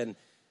Bible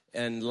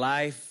and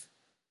life.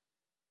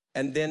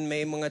 And then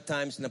may mga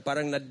times na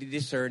parang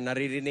nadidiscern,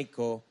 naririnig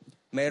ko,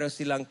 mayroon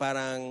silang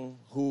parang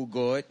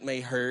hugot, may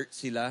hurt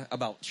sila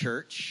about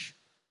church.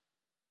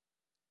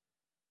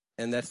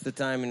 And that's the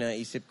time na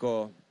isip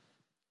ko,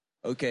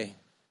 okay,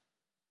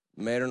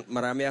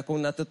 marami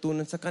akong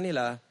natutunan sa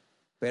kanila,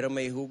 pero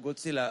may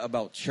hugot sila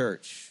about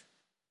church.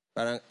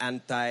 Parang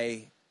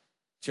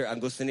anti-church.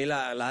 Ang gusto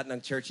nila, lahat ng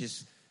church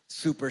is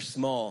super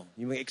small,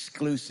 yung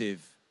exclusive.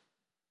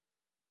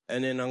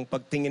 And then ang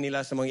pagtingin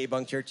nila sa mga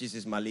ibang churches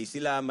is mali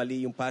sila,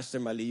 mali yung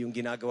pastor, mali yung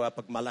ginagawa.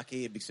 Pag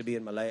malaki, ibig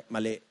sabihin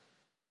mali.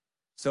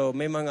 So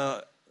may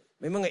mga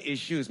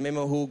issues, may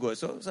mga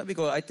hugot. So sabi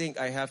ko, I think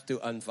I have to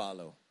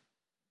unfollow.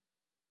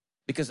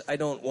 Because I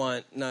don't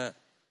want na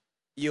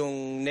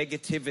yung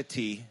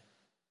negativity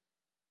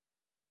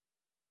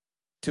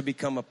to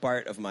become a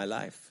part of my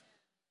life.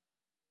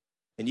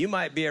 And you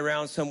might be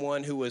around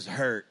someone who was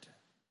hurt.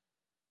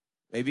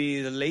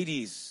 Maybe the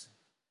ladies.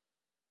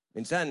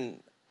 Minsan,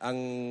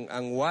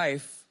 ang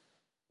wife,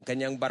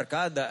 kanyang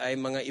barkada ay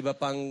mga iba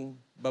pang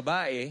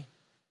babae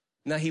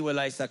na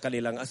hiwalay sa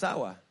kanilang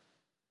asawa.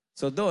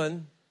 So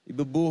doon,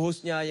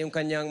 ibubuhos niya yung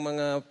kanyang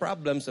mga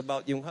problems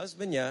about yung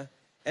husband niya.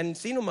 And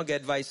sino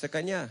mag-advise sa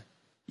kanya?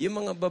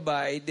 Yung mga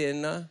babae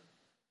din na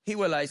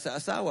hiwalay sa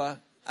asawa.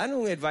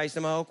 Anong advice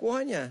na makukuha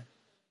niya?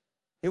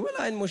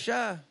 Hiwalayin mo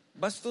siya.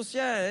 Bastos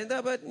siya.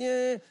 Dapat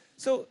niya.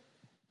 So,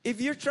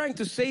 if you're trying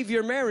to save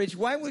your marriage,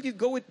 why would you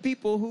go with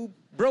people who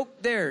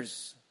broke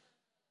theirs?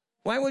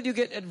 Why would you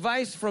get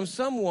advice from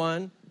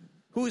someone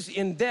who's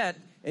in debt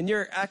and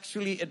you're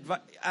actually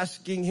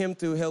asking him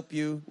to help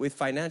you with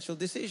financial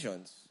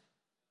decisions?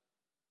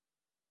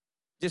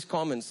 Just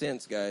common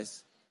sense,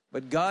 guys.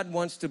 But God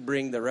wants to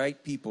bring the right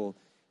people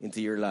into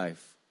your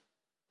life.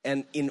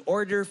 And in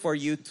order for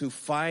you to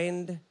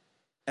find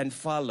and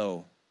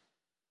follow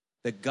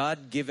the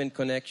God-given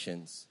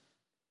connections,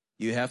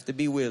 you have to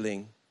be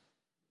willing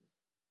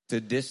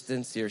to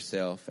distance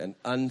yourself and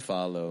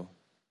unfollow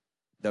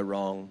the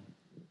wrong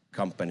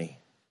company.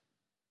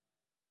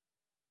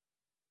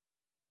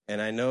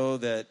 And I know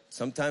that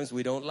sometimes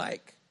we don't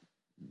like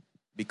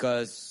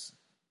because,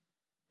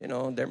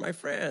 they're my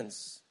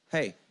friends.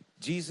 Hey,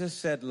 Jesus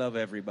said love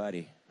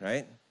everybody,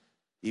 right?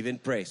 Even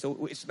pray.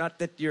 So it's not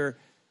that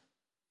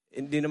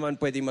hindi naman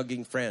pwede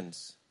maging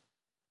friends.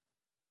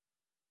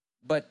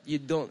 But you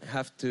don't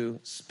have to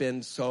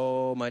spend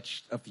so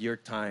much of your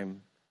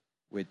time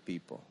with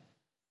people.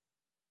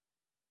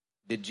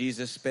 Did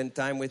Jesus spend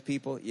time with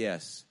people?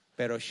 Yes.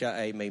 Pero siya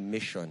ay may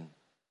mission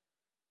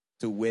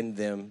to win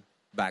them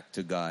back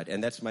to God.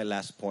 And that's my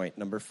last point.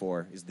 Number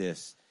 4 is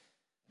this.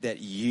 That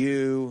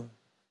you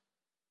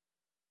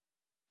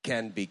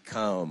can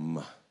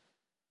become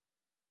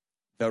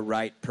the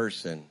right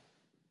person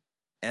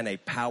and a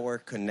power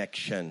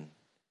connection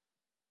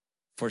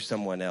for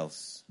someone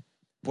else.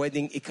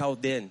 Pwedeng ikaw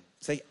din.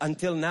 Say,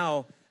 until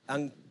now,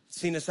 ang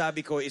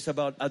sinasabi ko is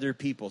about other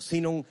people.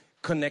 Sinong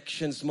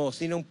connections mo?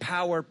 Sinong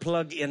power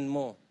plug-in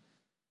mo?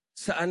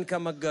 Saan ka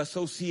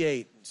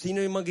mag-associate? Sino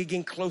yung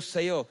magiging close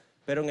sa'yo?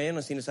 Pero ngayon,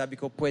 ang sinasabi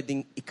ko,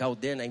 pwedeng ikaw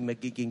din ay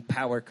magiging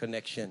power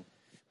connection.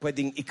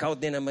 Pwedeng ikaw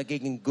din ang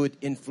magiging good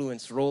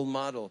influence, role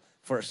model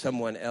for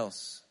someone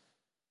else.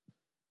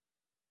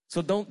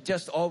 So don't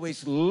just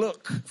always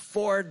look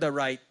for the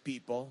right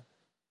people.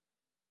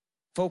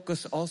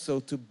 Focus also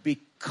to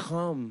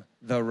become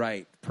the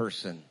right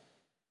person.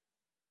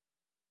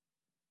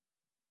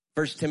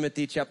 1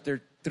 Timothy chapter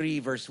 3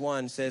 verse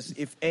 1 says,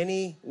 if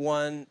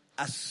anyone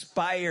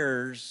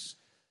aspires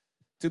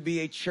to be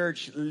a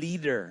church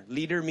leader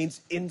means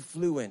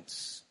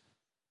influence.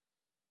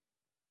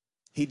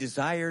 He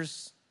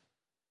desires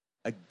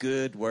a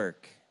good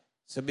work.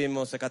 Sabihin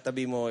mo sa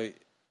katabi mo,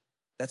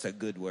 that's a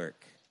good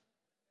work.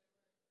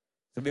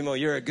 Sabihin mo,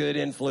 you're a good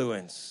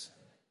influence.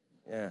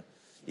 Yeah.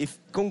 If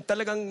kung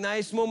talagang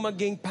nice mo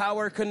maging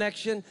power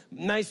connection,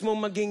 nice mo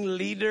maging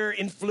leader,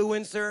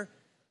 influencer,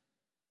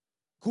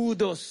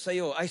 kudos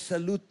sa'yo. I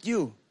salute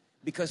you.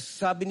 Because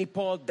sabi ni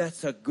Paul,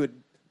 that's a good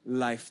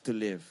life to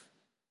live.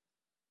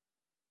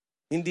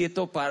 Hindi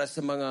ito para sa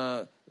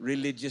mga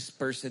religious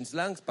persons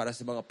lang, para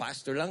sa mga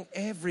pastor lang.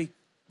 Every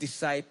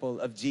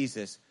disciple of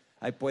Jesus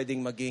ay pwedeng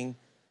maging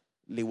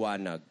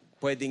liwanag.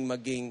 Pwedeng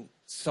maging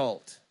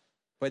salt.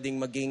 Pwedeng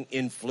maging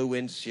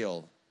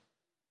influential.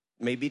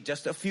 Maybe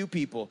just a few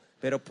people,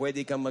 pero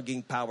pwede kang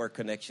maging power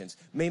connections.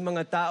 May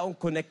mga taong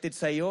connected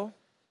sa iyo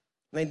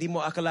na hindi mo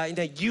akalain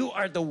na you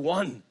are the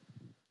one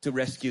to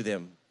rescue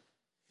them.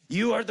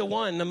 You are the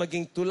one na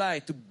maging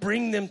tulay to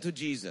bring them to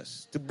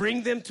Jesus, to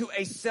bring them to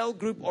a cell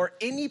group or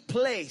any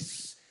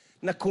place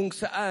na kung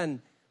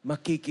saan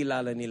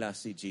makikilala nila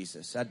si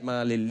Jesus at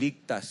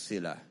maliligtas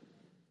sila.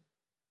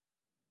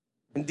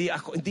 Hindi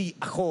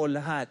ako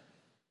lahat.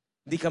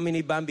 Hindi kami ni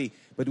Bambi,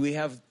 but we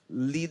have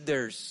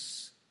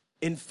leaders,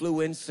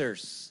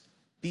 influencers,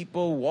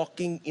 people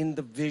walking in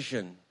the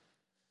vision,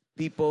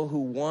 people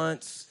who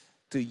wants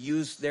to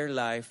use their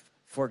life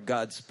for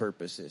God's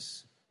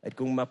purposes. At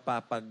kung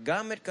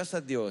mapapagamit ka sa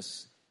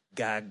Diyos,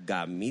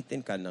 gagamitin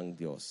ka ng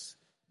Diyos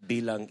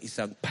bilang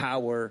isang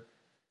power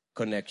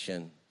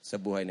connection sa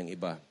buhay ng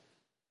iba.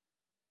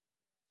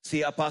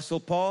 Si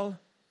Apostle Paul,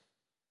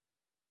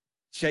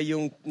 siya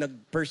yung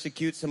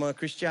nag-persecute sa mga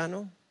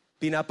Kristiyano.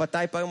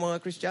 Pinapatay pa ang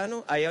mga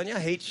Kristiyano. Ayaw niya,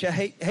 hate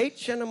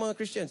siya ng mga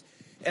Christians.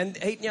 And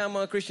hate niya ang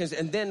mga Christians.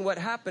 And then what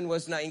happened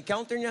was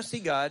na-encounter niya si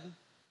God,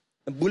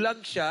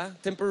 bulag siya,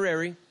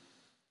 temporary,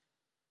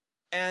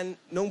 and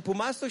nung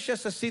pumasok siya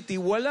sa city,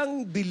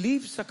 walang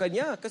belief sa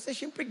kanya. Kasi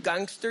siyempre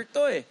gangster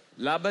to eh.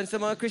 Laban sa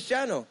mga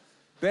Kristiyano.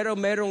 Pero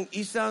merong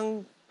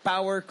isang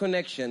power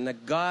connection na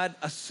God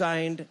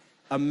assigned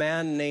a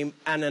man named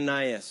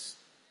Ananias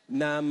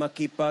na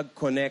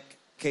makipag-connect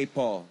kay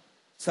Paul.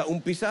 Sa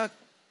umpisa,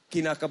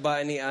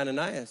 kinakabahan ni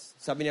Ananias.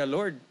 Sabi niya,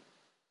 Lord,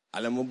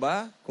 alam mo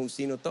ba kung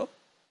sino to?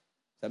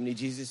 Sabi ni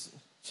Jesus,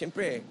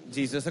 siyempre,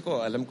 Jesus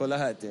ako, alam ko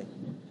lahat eh.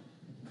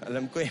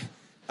 Alam ko eh.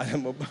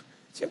 Alam mo ba?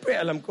 Siyempre,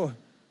 alam ko.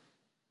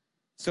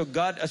 So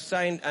God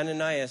assigned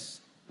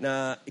Ananias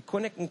na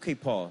i-connect mo kay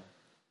Paul.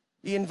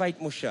 I-invite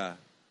mo siya.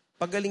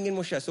 Pagalingin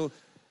mo siya. So,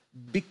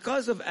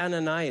 because of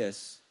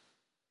Ananias,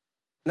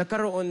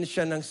 nakaroon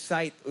siya ng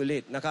sight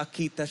ulit.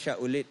 Nakakita siya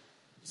ulit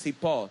si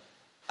Paul.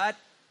 At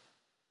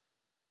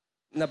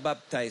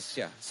nabaptize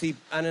siya. Si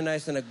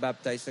Ananias na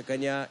nagbaptize sa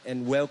kanya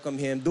and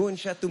welcome him. Doon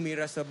siya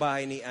tumira sa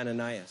bahay ni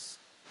Ananias.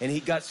 And he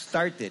got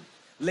started.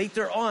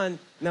 Later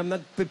on, na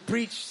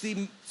mag-preach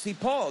si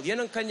Paul. Yan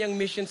ang kanyang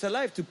mission sa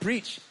life, to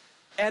preach.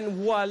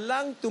 And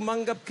walang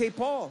tumanggap kay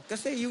Paul.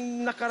 Kasi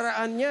yung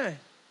nakaraan niya.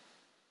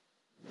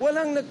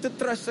 Walang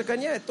nagtutrust sa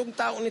kanya. Itong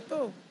taon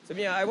ito.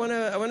 Sabi niya, I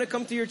wanna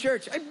come to your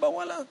church. Ay,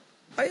 wala.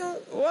 Ay,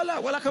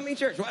 wala kami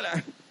church. Wala.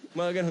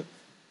 Mga ganun.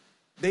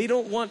 They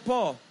don't want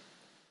Paul.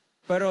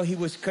 Pero he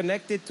was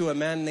connected to a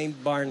man named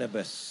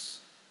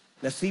Barnabas.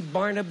 Na si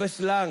Barnabas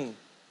lang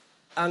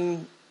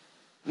ang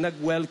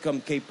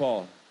nag-welcome kay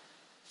Paul.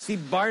 Si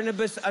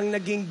Barnabas ang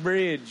naging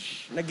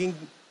bridge,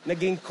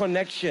 naging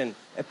connection.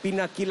 At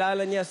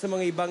pinakilala niya sa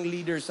mga ibang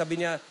leaders.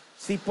 Sabi niya,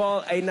 si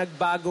Paul ay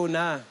nagbago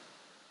na.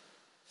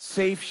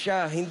 Safe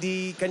siya,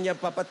 hindi kanya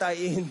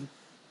papatayin.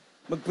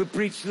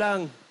 magpe-preach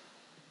lang.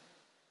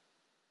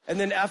 And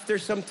then after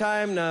some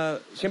time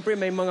na, siyempre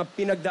may mga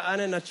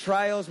pinagdaanan na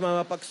trials,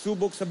 mga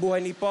pagsubok sa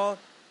buhay ni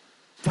Paul,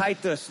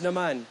 Titus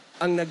naman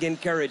ang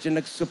nag-encourage and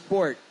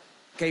nag-support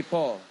kay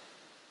Paul.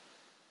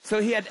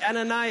 So he had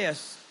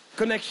Ananias,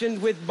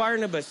 connection with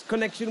Barnabas,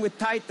 connection with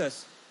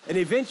Titus. And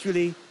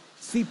eventually,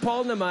 si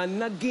Paul naman,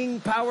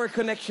 naging power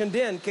connection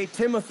din kay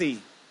Timothy,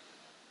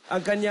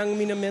 ang kanyang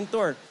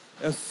minamentor.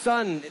 A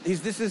son,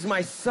 this is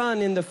my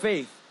son in the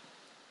faith.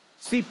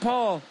 Si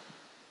Paul,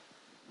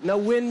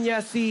 na-win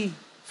niya si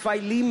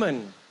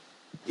Philemon,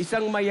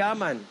 isang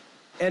mayaman.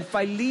 And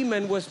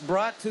Philemon was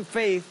brought to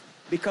faith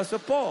because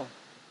of Paul.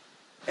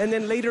 And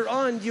then later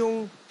on,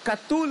 yung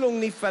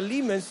katulong ni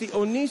Philemon, si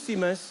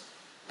Onesimus,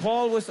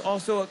 Paul was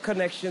also a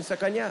connection sa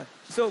kanya.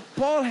 So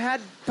Paul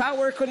had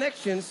power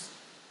connections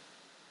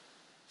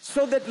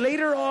so that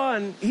later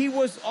on, he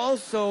was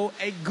also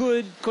a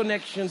good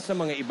connection sa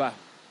mga iba.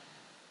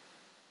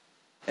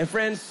 And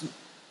friends,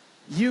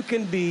 you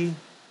can be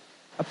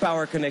a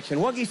power connection.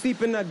 Huwag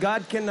isipin na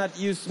God cannot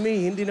use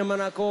me. Hindi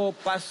naman ako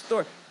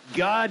pastor.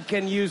 God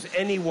can use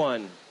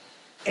anyone,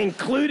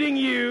 including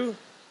you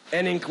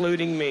and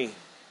including me.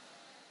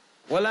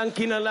 Walang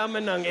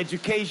kinalaman ng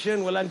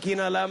education, walang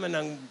kinalaman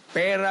ng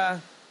pera.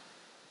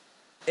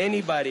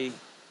 Anybody,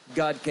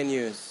 God can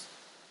use.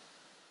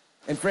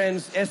 And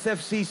friends,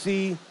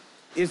 SFCC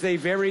is a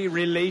very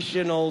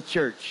relational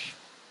church.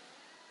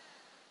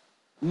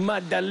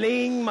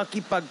 Madaling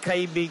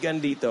makipagkaibigan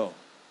dito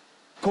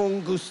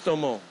kung gusto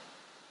mo.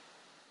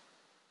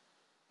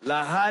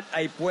 Lahat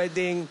ay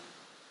pwedeng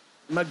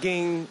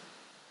maging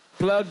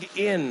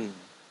plug-in,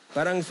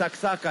 parang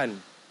saksakan.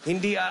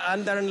 Hindi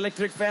aandar ang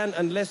electric fan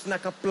unless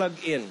naka-plug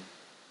in.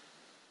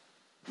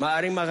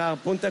 Maaring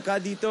makapunta ka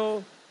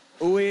dito,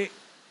 uwi,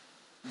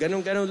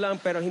 ganun-ganun lang,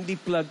 pero hindi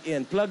plug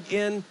in. Plug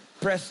in,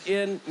 press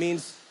in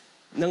means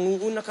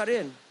nanguuna ka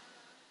rin.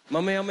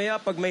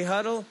 Mamaya-maya, pag may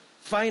huddle,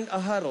 find a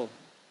huddle.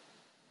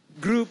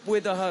 Group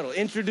with a huddle.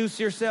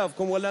 Introduce yourself.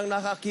 Kung walang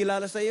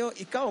nakakilala sa iyo,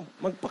 ikaw,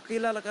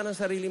 magpakilala ka ng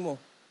sarili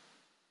mo.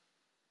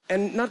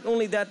 And not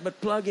only that, but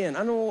plug in.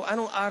 Anong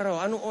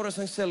araw, anong oras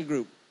ang cell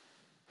group?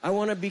 I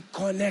want to be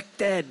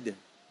connected.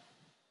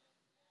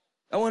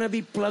 I want to be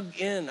plugged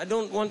in. I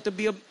don't want to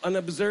be an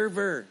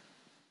observer.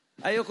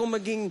 Ayoko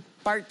maging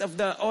part of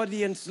the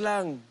audience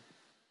lang.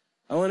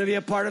 I want to be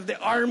a part of the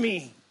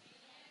army.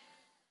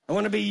 I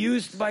want to be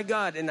used by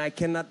God, and I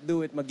cannot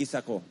do it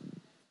mag-isa ko.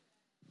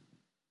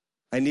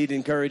 I need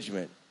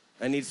encouragement.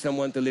 I need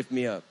someone to lift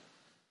me up.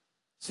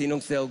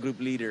 Sinong cell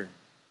group leader?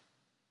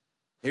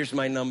 Here's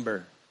my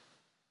number.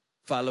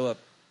 Follow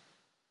up.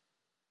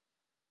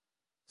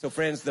 So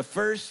friends, the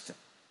first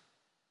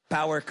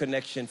power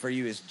connection for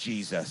you is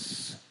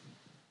Jesus.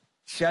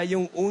 Siya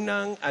yung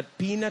unang at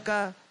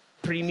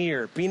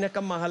pinaka-premier,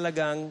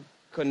 pinaka-mahalagang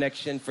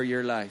connection for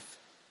your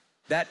life.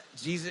 That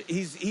Jesus,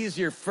 He is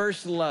your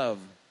first love.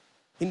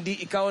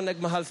 Hindi ikaw ang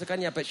nagmahal sa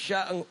Kanya, but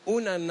siya ang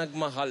unang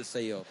nagmahal sa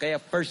iyo.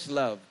 Kaya first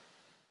love.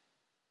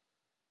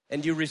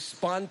 And you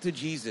respond to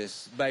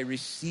Jesus by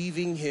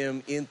receiving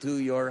Him into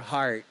your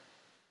heart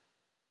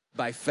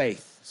by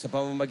faith. Sa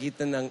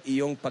pamamagitan ng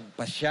iyong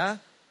pagpasya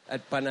at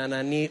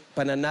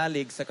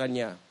pananalig sa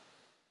Kanya.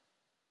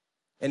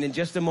 And in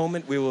just a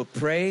moment, we will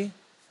pray.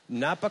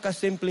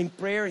 Napakasimpleng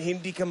prayer,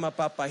 hindi ka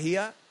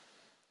mapapahiya,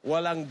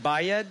 walang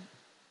bayad,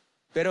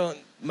 pero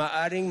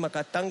maaring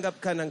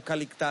makatanggap ka ng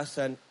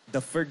kaligtasan, the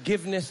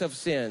forgiveness of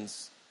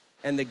sins,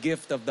 and the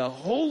gift of the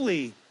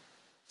Holy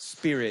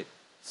Spirit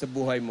sa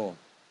buhay mo.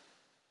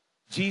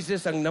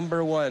 Jesus ang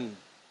number one.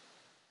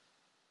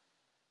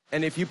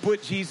 And if you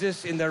put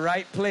Jesus in the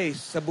right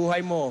place sa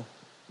buhay mo,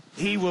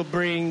 He will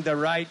bring the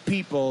right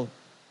people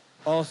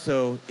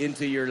also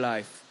into your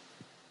life.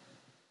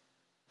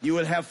 You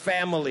will have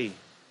family,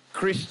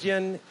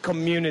 Christian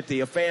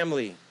community, a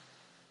family.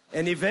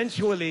 And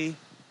eventually,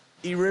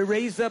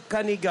 i-raise up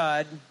ka ni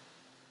God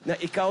na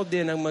ikaw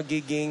din ang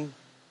magiging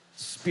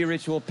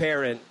spiritual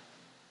parent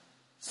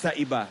sa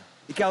iba.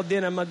 Ikaw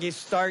din ang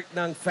mag-start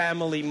ng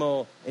family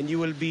mo, and you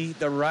will be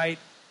the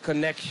right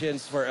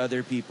connections for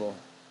other people.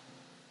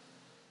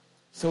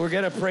 So we're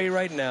gonna pray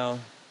right now.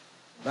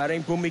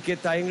 Maring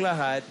pumikit tayong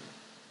lahat.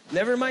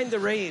 Never mind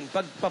the rain.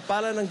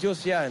 Pagpapala ng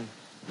Diyos yan.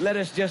 Let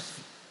us just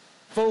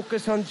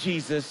focus on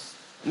Jesus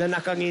na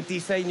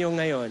nakangiti sa inyo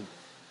ngayon.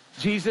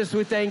 Jesus,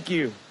 we thank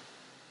you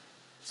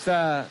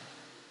sa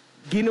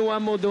ginawa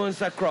mo doon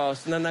sa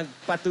cross na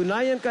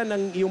nagpatunayan ka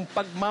ng iyong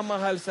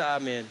pagmamahal sa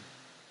amin.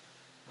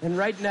 And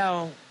right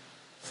now,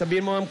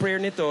 sabihin mo ang prayer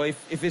nito,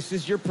 if this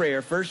is your prayer,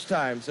 first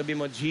time,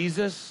 sabihin mo,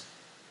 Jesus,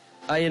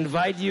 I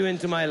invite you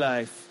into my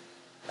life.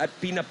 At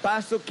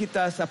pinapasok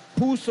kita sa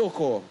puso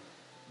ko.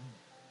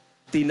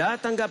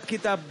 Tinatanggap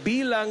kita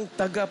bilang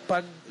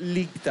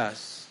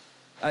tagapagligtas.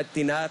 At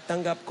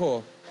tinatanggap ko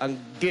ang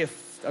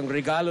gift, ang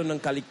regalo ng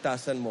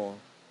kaligtasan mo.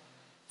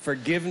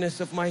 Forgiveness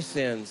of my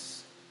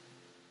sins.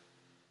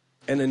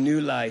 And a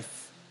new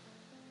life.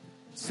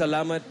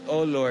 Salamat,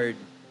 O Lord,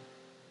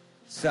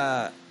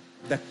 sa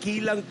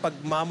dakilang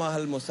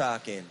pagmamahal mo sa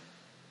akin.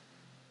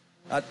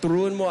 At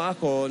turuan mo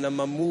ako na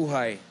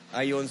mamuhay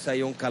ayon sa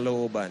iyong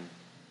kalooban.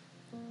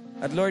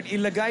 At Lord,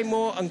 ilagay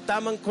mo ang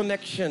tamang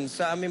connection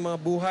sa aming mga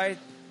buhay.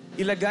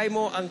 Ilagay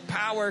mo ang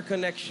power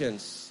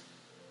connections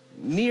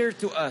near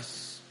to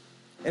us.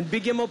 And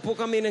bigyan mo po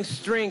kami ng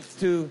strength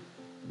to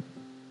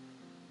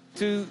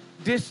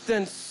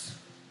distance,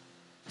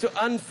 to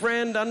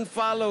unfriend,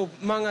 unfollow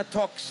mga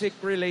toxic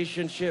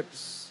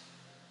relationships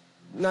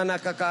na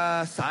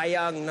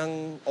nakakasayang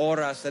ng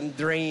oras and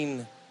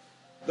drain.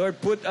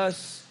 Lord, put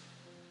us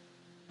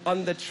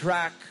on the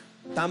track,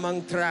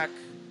 tamang track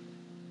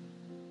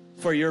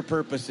for your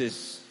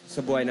purposes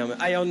sa buhay namin.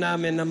 Ayaw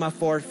namin na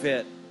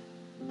ma-forfeit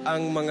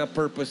ang mga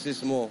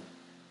purposes mo.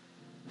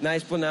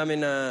 Nais po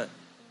namin na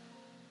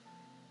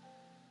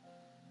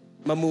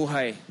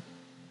mamuhay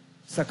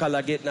sa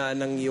kalagitnaan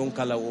ng iyong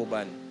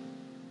kalooban.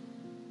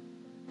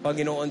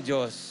 Panginoon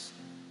Diyos,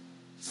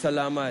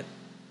 salamat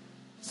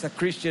sa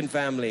Christian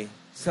family.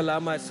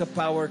 Salamat sa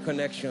Power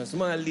Connections, sa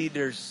mga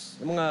leaders,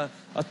 sa mga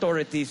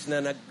authorities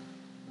na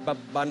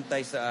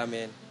nagbabantay sa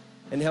amin.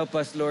 And help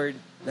us, Lord,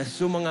 na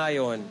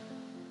sumangayon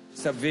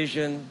sa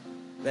vision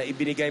na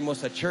ibinigay mo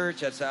sa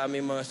church at sa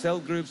aming mga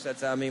cell groups at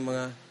sa aming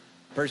mga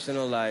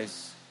personal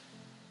lives.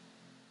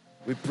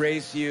 We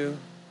praise you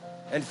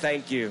and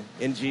thank you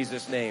in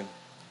Jesus' name.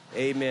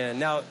 Amen.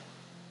 Now,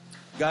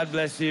 God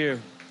bless you.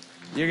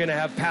 You're going to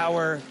have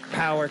power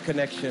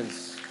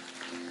connections.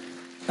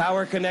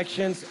 Power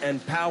connections and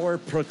power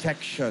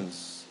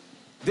protections.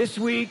 This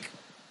week,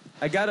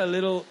 I got a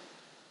little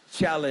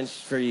challenge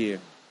for you.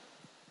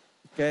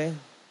 Okay?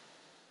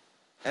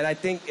 And I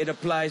think it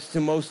applies to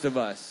most of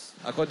us.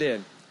 Ako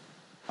din.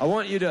 I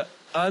want you to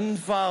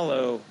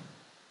unfollow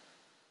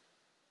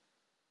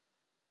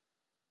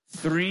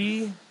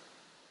 3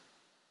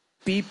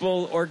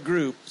 people or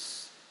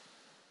groups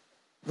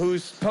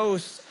whose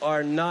posts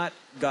are not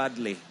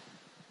godly.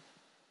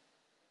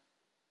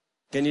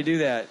 Can you do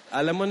that?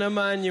 Alam mo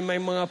naman, yung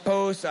may mga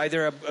posts,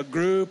 either a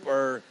group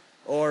or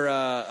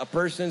a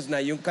person's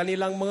na yung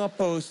kanilang mga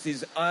posts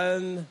is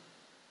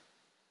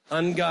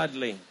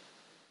ungodly.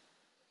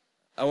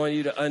 I want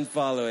you to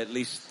unfollow at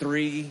least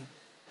 3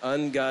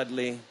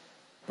 ungodly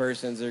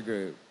persons or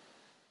group.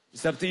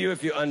 It's up to you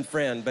if you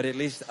unfriend, but at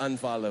least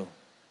unfollow.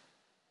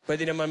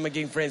 Pwede naman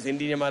maging friends,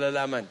 hindi niya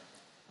malalaman.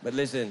 But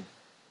listen,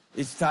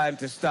 it's time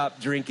to stop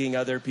drinking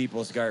other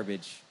people's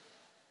garbage.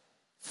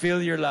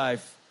 Fill your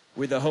life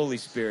with the Holy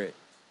Spirit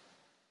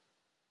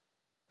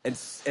and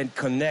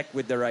connect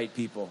with the right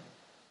people.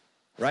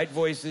 Right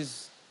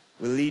voices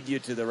will lead you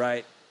to the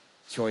right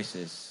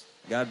choices.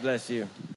 God bless you.